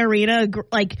Hawkeye Arena,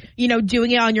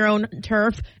 doing it on your own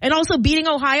turf, and also beating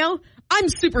Ohio. I'm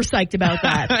super psyched about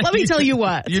that. Let me tell you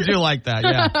what. You do like that,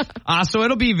 yeah. So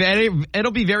it'll be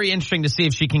very interesting to see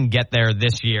if she can get there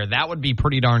this year. That would be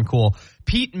pretty darn cool.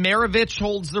 Pete Maravich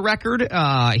holds the record.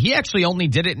 He actually only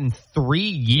did it in 3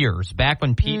 years. Back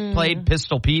when Pete played,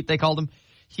 Pistol Pete, they called him.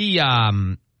 He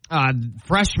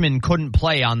freshmen couldn't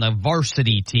play on the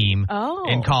varsity team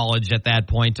in college at that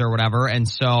point or whatever, and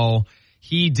so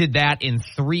he did that in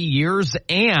 3 years,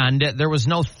 and there was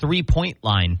no 3-point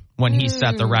line when he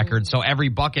set the record. So every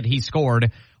bucket he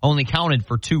scored only counted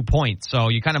for 2 points. So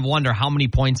you kind of wonder how many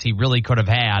points he really could have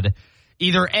had.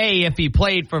 Either A, if he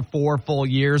played for 4 full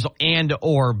years, and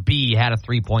or B, had a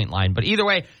 3-point line. But either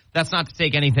way, that's not to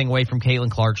take anything away from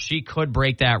Caitlin Clark. She could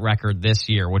break that record this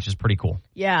year, which is pretty cool.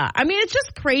 Yeah. I mean, it's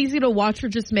just crazy to watch her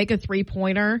just make a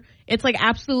 3-pointer. It's like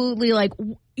absolutely like,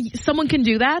 someone can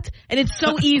do that, and it's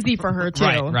so easy for her too.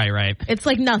 Right. It's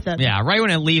like nothing. Yeah, right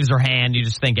when it leaves her hand, you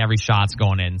just think every shot's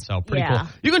going in. So pretty cool.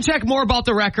 You can check more about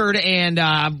the record and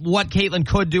what Caitlin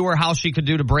could do or how she could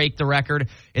do to break the record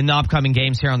in the upcoming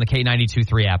games here on the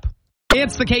K92.3 app.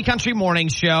 It's the K Country Morning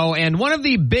Show, and one of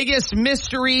the biggest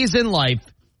mysteries in life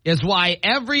is why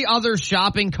every other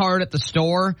shopping cart at the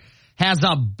store has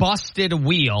a busted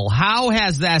wheel. How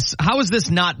has this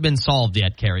not been solved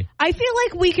yet, Kerri? I feel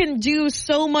like we can do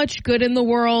so much good in the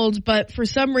world, but for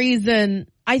some reason,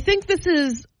 I think this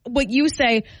is what you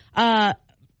say,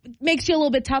 makes you a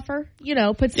little bit tougher,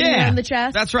 puts you in the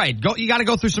chest. That's right. You got to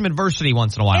go through some adversity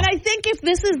once in a while. And I think if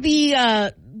this is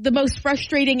the most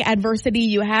frustrating adversity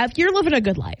you have, you're living a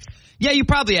good life. Yeah, you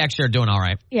probably actually are doing all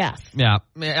right. Yes. Yeah.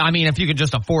 I mean, if you can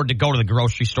just afford to go to the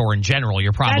grocery store in general,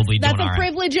 you're probably doing all right. That's a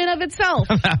privilege in of itself.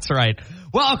 That's right.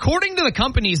 Well, according to the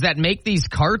companies that make these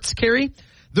carts, Kerri,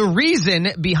 the reason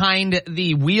behind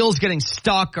the wheels getting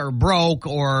stuck or broke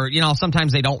or,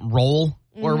 sometimes they don't roll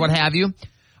or what have you,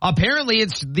 apparently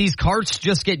it's these carts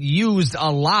just get used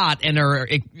a lot and are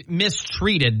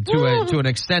mistreated to an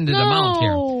extended amount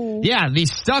here. Yeah,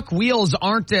 these stuck wheels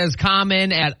aren't as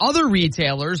common at other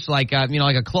retailers like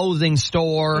a clothing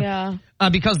store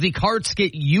because the carts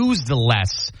get used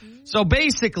less. So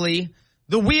basically,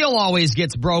 the wheel always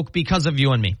gets broke because of you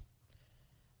and me.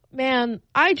 Man,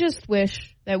 I just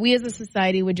wish that we as a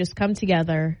society would just come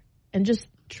together and just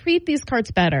treat these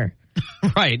carts better.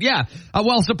 Right, yeah.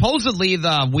 Well, supposedly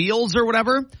the wheels or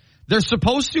whatever, they're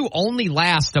supposed to only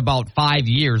last about 5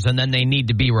 years and then they need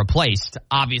to be replaced.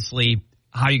 Obviously,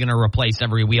 how are you going to replace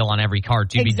every wheel on every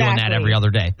cart? You'd be doing that every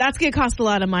other day. That's going to cost a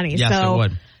lot of money. Yes, so it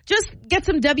would. Just get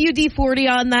some WD-40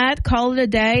 on that, call it a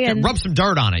day. And rub some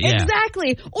dirt on it, yeah.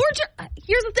 Exactly. Or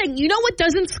here's the thing. You know what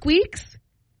doesn't squeaks?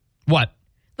 What?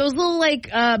 Those little,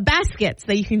 baskets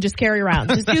that you can just carry around.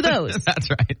 Just do those. That's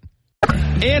right.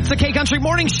 It's the K-Country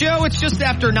Morning Show. It's just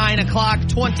after 9 o'clock,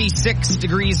 26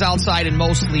 degrees outside and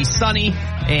mostly sunny.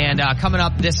 And coming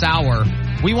up this hour,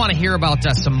 we want to hear about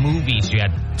some movies you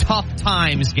had tough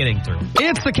times getting through.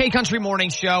 It's the K-Country Morning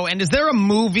Show. And is there a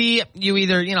movie you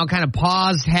either, kind of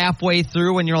paused halfway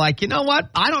through and you're like, you know what?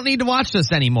 I don't need to watch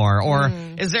this anymore. Or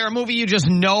is there a movie you just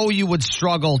know you would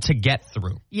struggle to get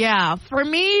through? Yeah. For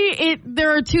me,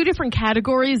 there are two different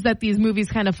categories that these movies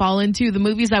kind of fall into. The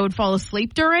movies I would fall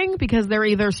asleep during because they're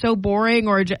either so boring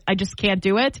or I just can't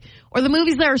do it. Or the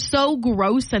movies that are so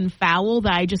gross and foul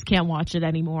that I just can't watch it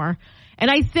anymore. And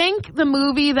I think the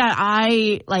movie that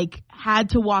I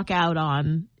had to walk out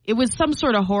on, it was some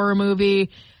sort of horror movie.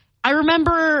 I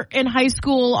remember in high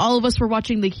school, all of us were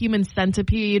watching The Human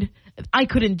Centipede. I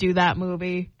couldn't do that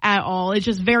movie at all. It's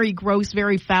just very gross,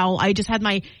 very foul. I just had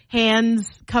my hands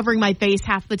covering my face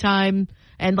half the time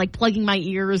and plugging my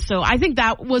ears. So I think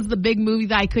that was the big movie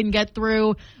that I couldn't get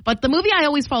through. But the movie I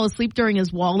always fall asleep during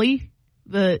is WALL-E.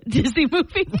 The Disney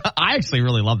movie. I actually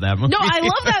really love that movie. No, I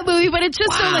love that movie, but it's just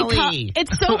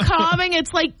it's so calming.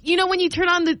 It's like, when you turn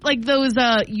on those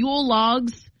Yule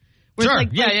logs where sure.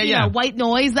 it's white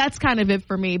noise. That's kind of it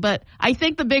for me. But I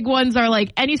think the big ones are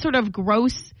any sort of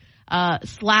gross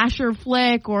slasher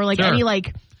flick or any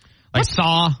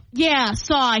Saw. Yeah,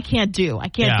 Saw I can't do. I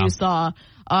can't do Saw.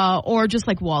 Or just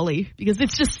WALL-E, because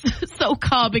it's just so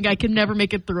calming. I can never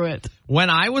make it through it. When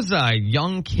I was a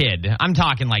young kid, I'm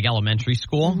talking elementary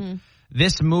school,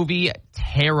 this movie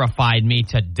terrified me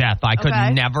to death. I could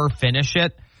never finish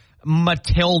it.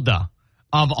 Matilda,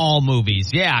 of all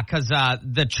movies. Yeah, because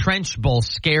the trench bull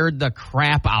scared the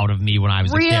crap out of me when I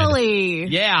was a kid. Really?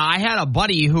 Yeah, I had a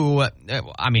buddy who, I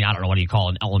don't know what do you call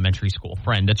an elementary school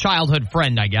friend, a childhood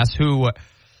friend, I guess, who...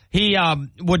 He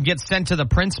would get sent to the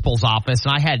principal's office,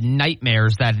 and I had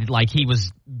nightmares that, he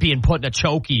was being put in a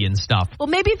chokey and stuff. Well,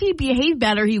 maybe if he behaved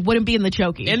better, he wouldn't be in the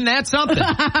chokey. Isn't that something?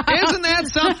 Isn't that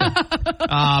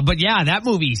something? But, yeah, that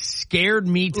movie scared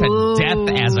me to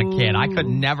death as a kid. I could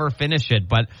never finish it.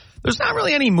 But there's not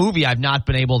really any movie I've not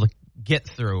been able to get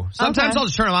through. Sometimes I'll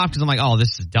just turn them off because I'm like, oh,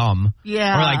 this is dumb.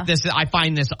 Yeah. Or, I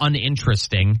find this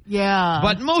uninteresting. Yeah.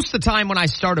 But most of the time when I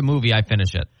start a movie, I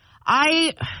finish it.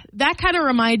 That kind of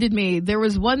reminded me, there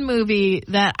was one movie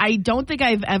that I don't think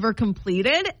I've ever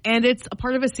completed, and it's a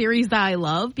part of a series that I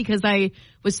love because I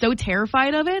was so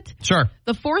terrified of it. Sure.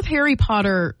 The fourth Harry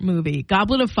Potter movie,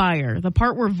 Goblet of Fire, the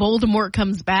part where Voldemort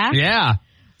comes back. Yeah.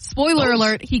 Spoiler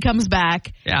alert, he comes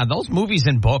back. Yeah, those movies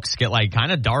and books get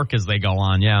kind of dark as they go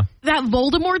on, yeah. That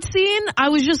Voldemort scene, I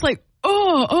was just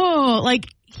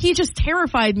he just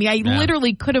terrified me. I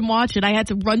literally couldn't watch it. I had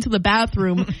to run to the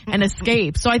bathroom and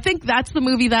escape. So I think that's the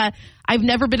movie that I've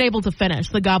never been able to finish,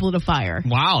 The Goblet of Fire.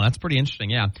 Wow, that's pretty interesting,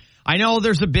 yeah. I know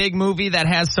there's a big movie that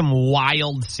has some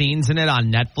wild scenes in it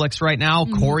on Netflix right now.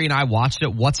 Mm-hmm. Corey and I watched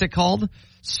it. What's it called?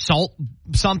 Salt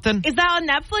something? Is that on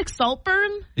Netflix, Saltburn?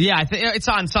 Yeah, I think it's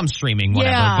on some streaming,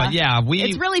 whatever. Yeah. But yeah,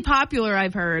 it's really popular,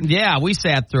 I've heard. Yeah, we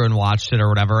sat through and watched it or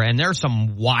whatever, and there's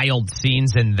some wild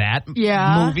scenes in that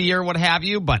movie or what have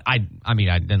you, but I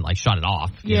didn't like shut it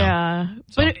off. You know?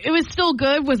 So. But it was still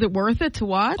good. Was it worth it to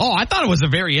watch? Oh, I thought it was a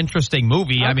very interesting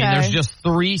movie. Okay. I mean, there's just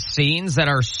 3 scenes that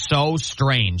are so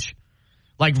strange.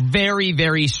 Like, very,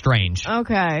 very strange.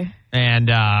 Okay. And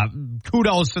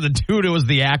kudos to the dude who was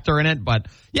the actor in it. But,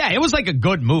 yeah, it was like a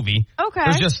good movie. Okay.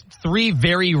 There's just 3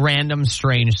 very random,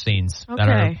 strange scenes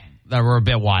that were a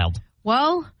bit wild.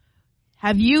 Well,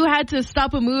 have you had to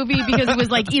stop a movie because it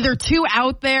was like either too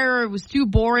out there or it was too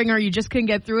boring or you just couldn't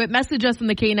get through it? Message us in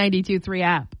the K92.3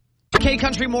 app. K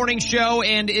Country Morning Show,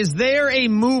 and is there a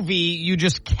movie you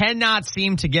just cannot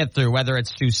seem to get through, whether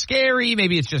it's too scary,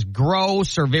 maybe it's just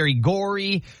gross or very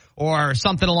gory or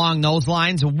something along those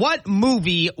lines? What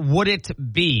movie would it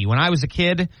be? When I was a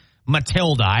kid,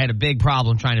 Matilda. I had a big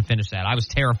problem trying to finish that. I was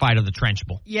terrified of the Trench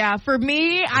Bowl. Yeah, for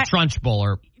me, Trench Bowl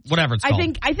or whatever it's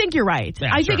called. I think you're right. Yeah,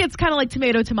 I think it's kind of like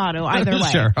tomato either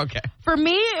way. Sure, okay. For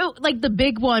me, like the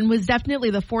big one was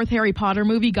definitely the 4th Harry Potter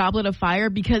movie, Goblet of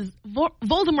Fire, because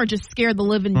Voldemort just scared the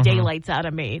living daylights out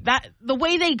of me. The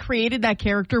way they created that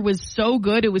character was so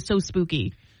good. It was so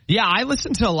spooky. Yeah, I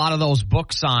listened to a lot of those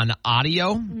books on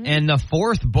audio, and the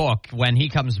 4th book, when he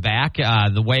comes back,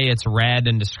 the way it's read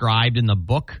and described in the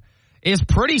book is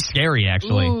pretty scary,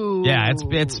 actually. Ooh. Yeah,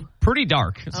 it's pretty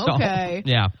dark. So, okay.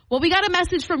 Yeah. Well, we got a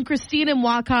message from Christine in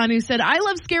Waukon who said, I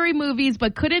love scary movies,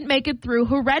 but couldn't make it through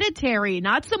Hereditary.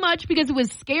 Not so much because it was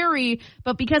scary,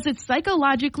 but because it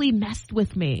psychologically messed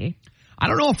with me. I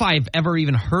don't know if I've ever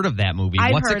even heard of that movie.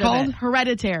 What's it called?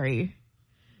 Hereditary.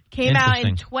 Came out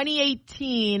in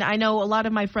 2018. I know a lot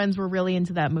of my friends were really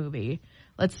into that movie.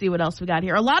 Let's see what else we got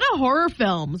here. A lot of horror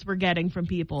films we're getting from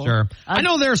people. Sure. I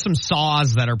know there are some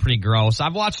Saws that are pretty gross.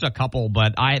 I've watched a couple,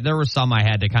 but there were some I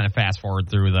had to kind of fast forward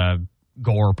through the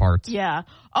gore parts. Yeah.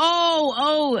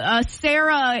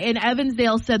 Sarah in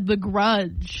Evansdale said The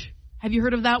Grudge. Have you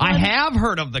heard of that one? I have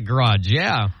heard of The Grudge,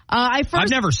 yeah. I've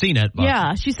never seen it. But.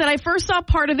 Yeah. She said, I first saw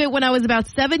part of it when I was about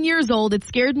 7 years old. It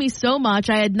scared me so much.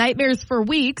 I had nightmares for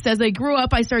weeks. As I grew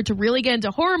up, I started to really get into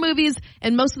horror movies,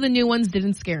 and most of the new ones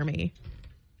didn't scare me.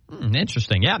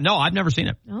 Interesting. Yeah, no, I've never seen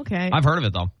it. Okay. I've heard of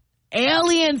it, though.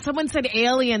 Alien. Someone said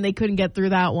Alien. They couldn't get through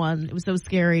that one. It was so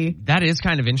scary. That is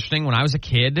kind of interesting. When I was a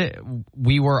kid,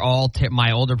 we were all,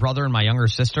 my older brother and my younger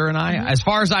sister and I, as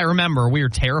far as I remember, we were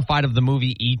terrified of the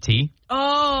movie E.T.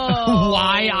 Oh.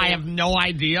 Why? I have no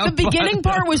idea. The beginning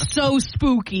part was so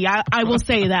spooky. I will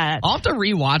say that. I'll have to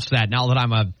rewatch that now that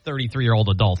I'm a 33-year-old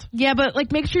adult. Yeah, but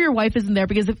make sure your wife isn't there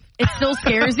because if it still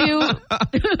scares you.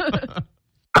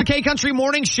 The K Country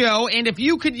Morning Show, and if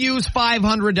you could use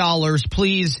 $500,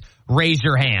 please raise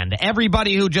your hand.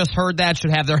 Everybody who just heard that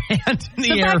should have their hand in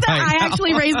the air fact that right now. I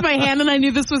actually raised my hand and I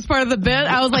knew this was part of the bit.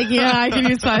 I was like, yeah, I can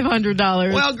use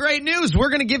 $500. Well, great news. We're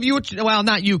going to give you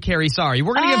not you, Kerri, sorry.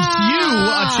 We're going to give you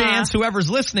a chance, whoever's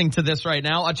listening to this right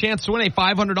now, a chance to win a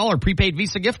 $500 prepaid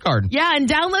Visa gift card. Yeah, and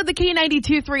download the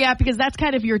K92.3 app because that's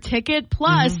kind of your ticket.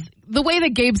 Plus, the way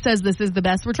that Gabe says this is the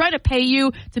best. We're trying to pay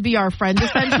you to be our friend,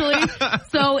 essentially.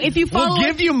 So if you follow We'll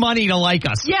give you money to like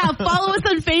us. Yeah, follow us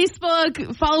on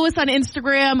Facebook. Follow us on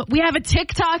Instagram. We have a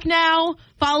TikTok now.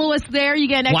 Follow us there. You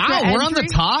get an extra entry. We're on the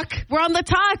talk? We're on the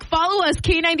talk. Follow us,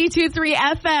 K92.3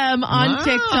 FM on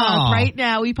TikTok right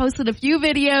now. We posted a few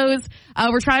videos.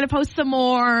 We're trying to post some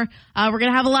more. We're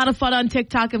going to have a lot of fun on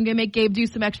TikTok. I'm going to make Gabe do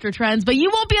some extra trends, but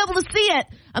you won't be able to see it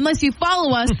unless you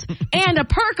follow us. And a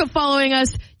perk of following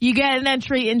us, you get an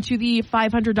entry into the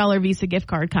 $500 Visa gift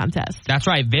card contest. That's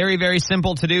right. Very, very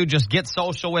simple to do. Just get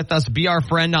social with us. Be our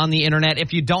friend on the internet.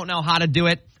 If you don't know how to do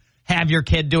it, have your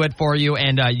kid do it for you,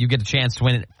 and you get a chance to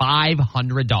win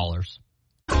 $500.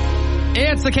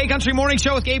 It's the K Country Morning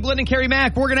Show with Gabe, and Kerri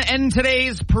Mack. We're going to end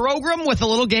today's program with a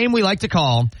little game we like to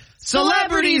call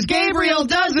Celebrities Gabriel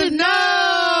Doesn't Know.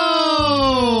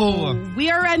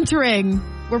 We are entering.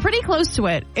 We're pretty close to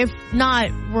it. If not,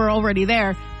 we're already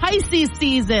there. Pisces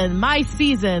season, my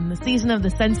season, the season of the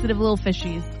sensitive little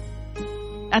fishies.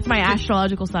 That's my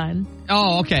astrological sign.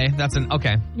 Oh, okay.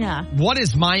 Okay. Yeah. What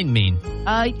does mine mean?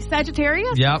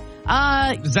 Sagittarius? Yep.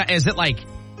 Is it like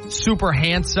super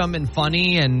handsome and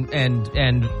funny and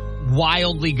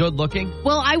wildly good looking?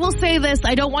 Well, I will say this.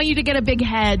 I don't want you to get a big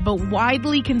head, but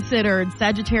widely considered,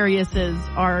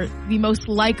 Sagittariuses are the most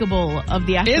likable of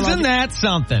the astrological. Isn't that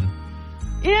something?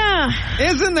 Yeah.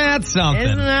 Isn't that something?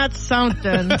 Isn't that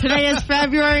something? Today is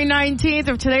February 19th.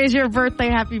 If today's your birthday,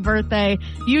 happy birthday.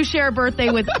 You share a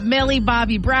birthday with Millie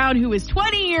Bobby Brown, who is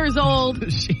 20 years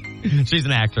old. She's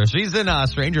an actress. She's in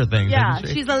Stranger Things. Yeah, isn't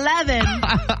she? she's 11.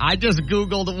 I just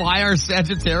Googled why are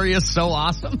Sagittarius so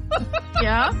awesome.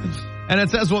 Yeah. And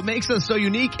it says what makes us so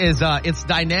unique is its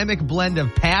dynamic blend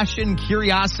of passion,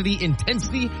 curiosity,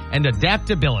 intensity, and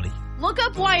adaptability. Look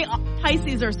up why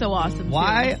Pisces are so awesome.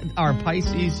 Why are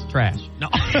Pisces trash? No.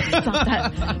 Stop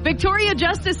that. Victoria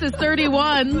Justice is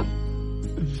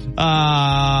 31.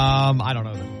 I don't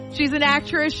know that. She's an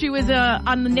actress. She was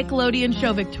on the Nickelodeon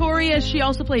show Victoria. She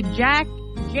also played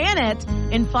Janet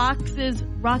in Fox's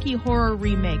Rocky Horror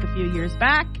remake a few years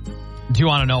back. Do you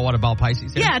want to know what about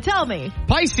Pisces? Yeah, tell me.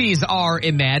 Pisces are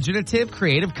imaginative,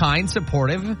 creative, kind,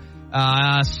 supportive,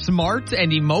 smart,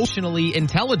 and emotionally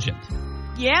intelligent.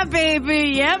 Yeah,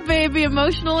 baby. Yeah, baby.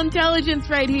 Emotional intelligence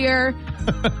right here.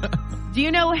 Do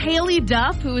you know Haley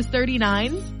Duff, who is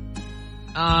 39?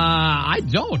 I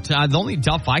don't. The only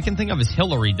Duff I can think of is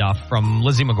Hillary Duff from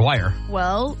Lizzie McGuire.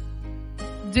 Well,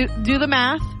 do the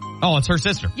math. Oh, it's her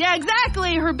sister. Yeah,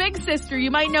 exactly. Her big sister.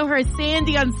 You might know her as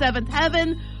Sandy on Seventh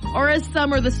Heaven, or as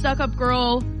Summer, the stuck-up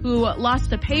girl who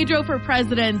lost to Pedro for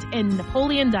president in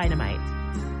Napoleon Dynamite.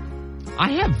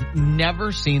 I have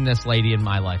never seen this lady in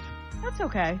my life. That's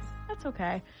okay. That's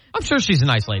okay. I'm sure she's a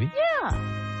nice lady.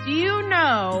 Yeah. Do you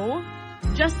know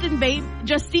Justine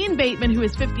Bateman, who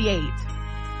is 58?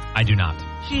 I do not.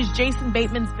 She's Jason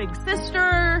Bateman's big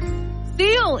sister.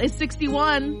 Seal is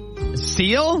 61.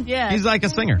 Seal? Yeah. He's like a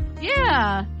singer.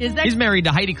 Yeah. He's married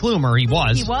to Heidi Klum, or he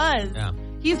was. He was. Yeah.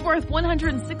 He's worth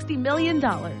 $160 million.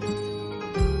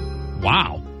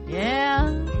 Wow.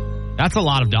 Yeah. That's a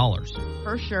lot of dollars.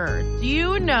 For sure. Do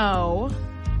you know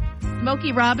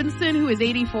Smokey Robinson, who is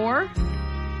 84?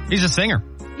 He's a singer.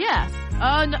 Yes.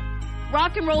 No,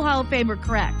 Rock and Roll Hall of Famer,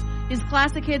 correct. His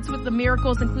classic hits with the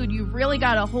Miracles include You've Really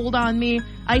Got a Hold on Me,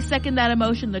 I Second That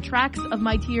Emotion, The Tracks of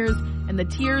My Tears, and The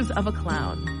Tears of a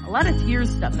Clown. A lot of tears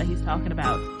stuff that he's talking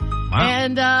about. Wow.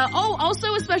 And,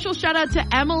 also a special shout out to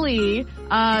Emily.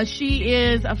 She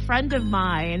is a friend of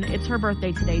mine. It's her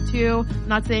birthday today, too. I'm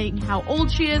not saying how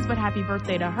old she is, but happy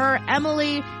birthday to her.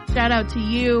 Emily, shout out to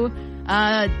you.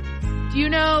 Do you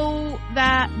know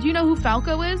who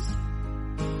Falco is?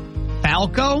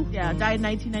 Falco? Yeah, died in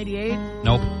 1998.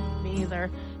 Nope. Me either.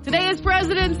 Today is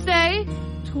President's Day.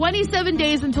 27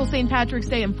 days until St. Patrick's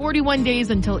Day and 41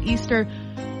 days until Easter.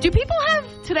 Do people have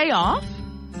today off?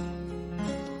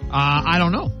 I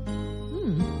don't know.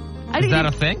 Is that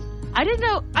a thing? I didn't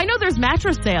know. I know there's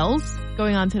mattress sales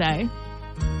going on today.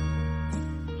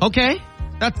 Okay.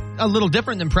 That's a little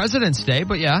different than President's Day,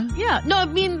 but yeah. Yeah. No, I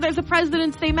mean, there's a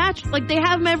President's Day match. Like, they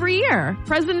have them every year.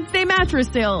 President's Day mattress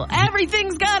sale.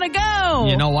 Everything's gotta go.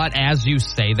 You know what? As you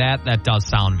say that does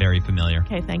sound very familiar.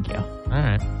 Okay, thank you. All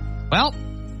right. Well,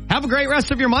 have a great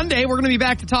rest of your Monday. We're going to be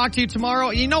back to talk to you tomorrow.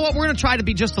 You know what? We're going to try to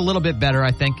be just a little bit better,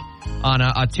 I think, on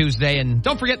a Tuesday. And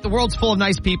don't forget, the world's full of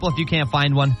nice people. If you can't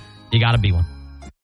find one, you got to be one.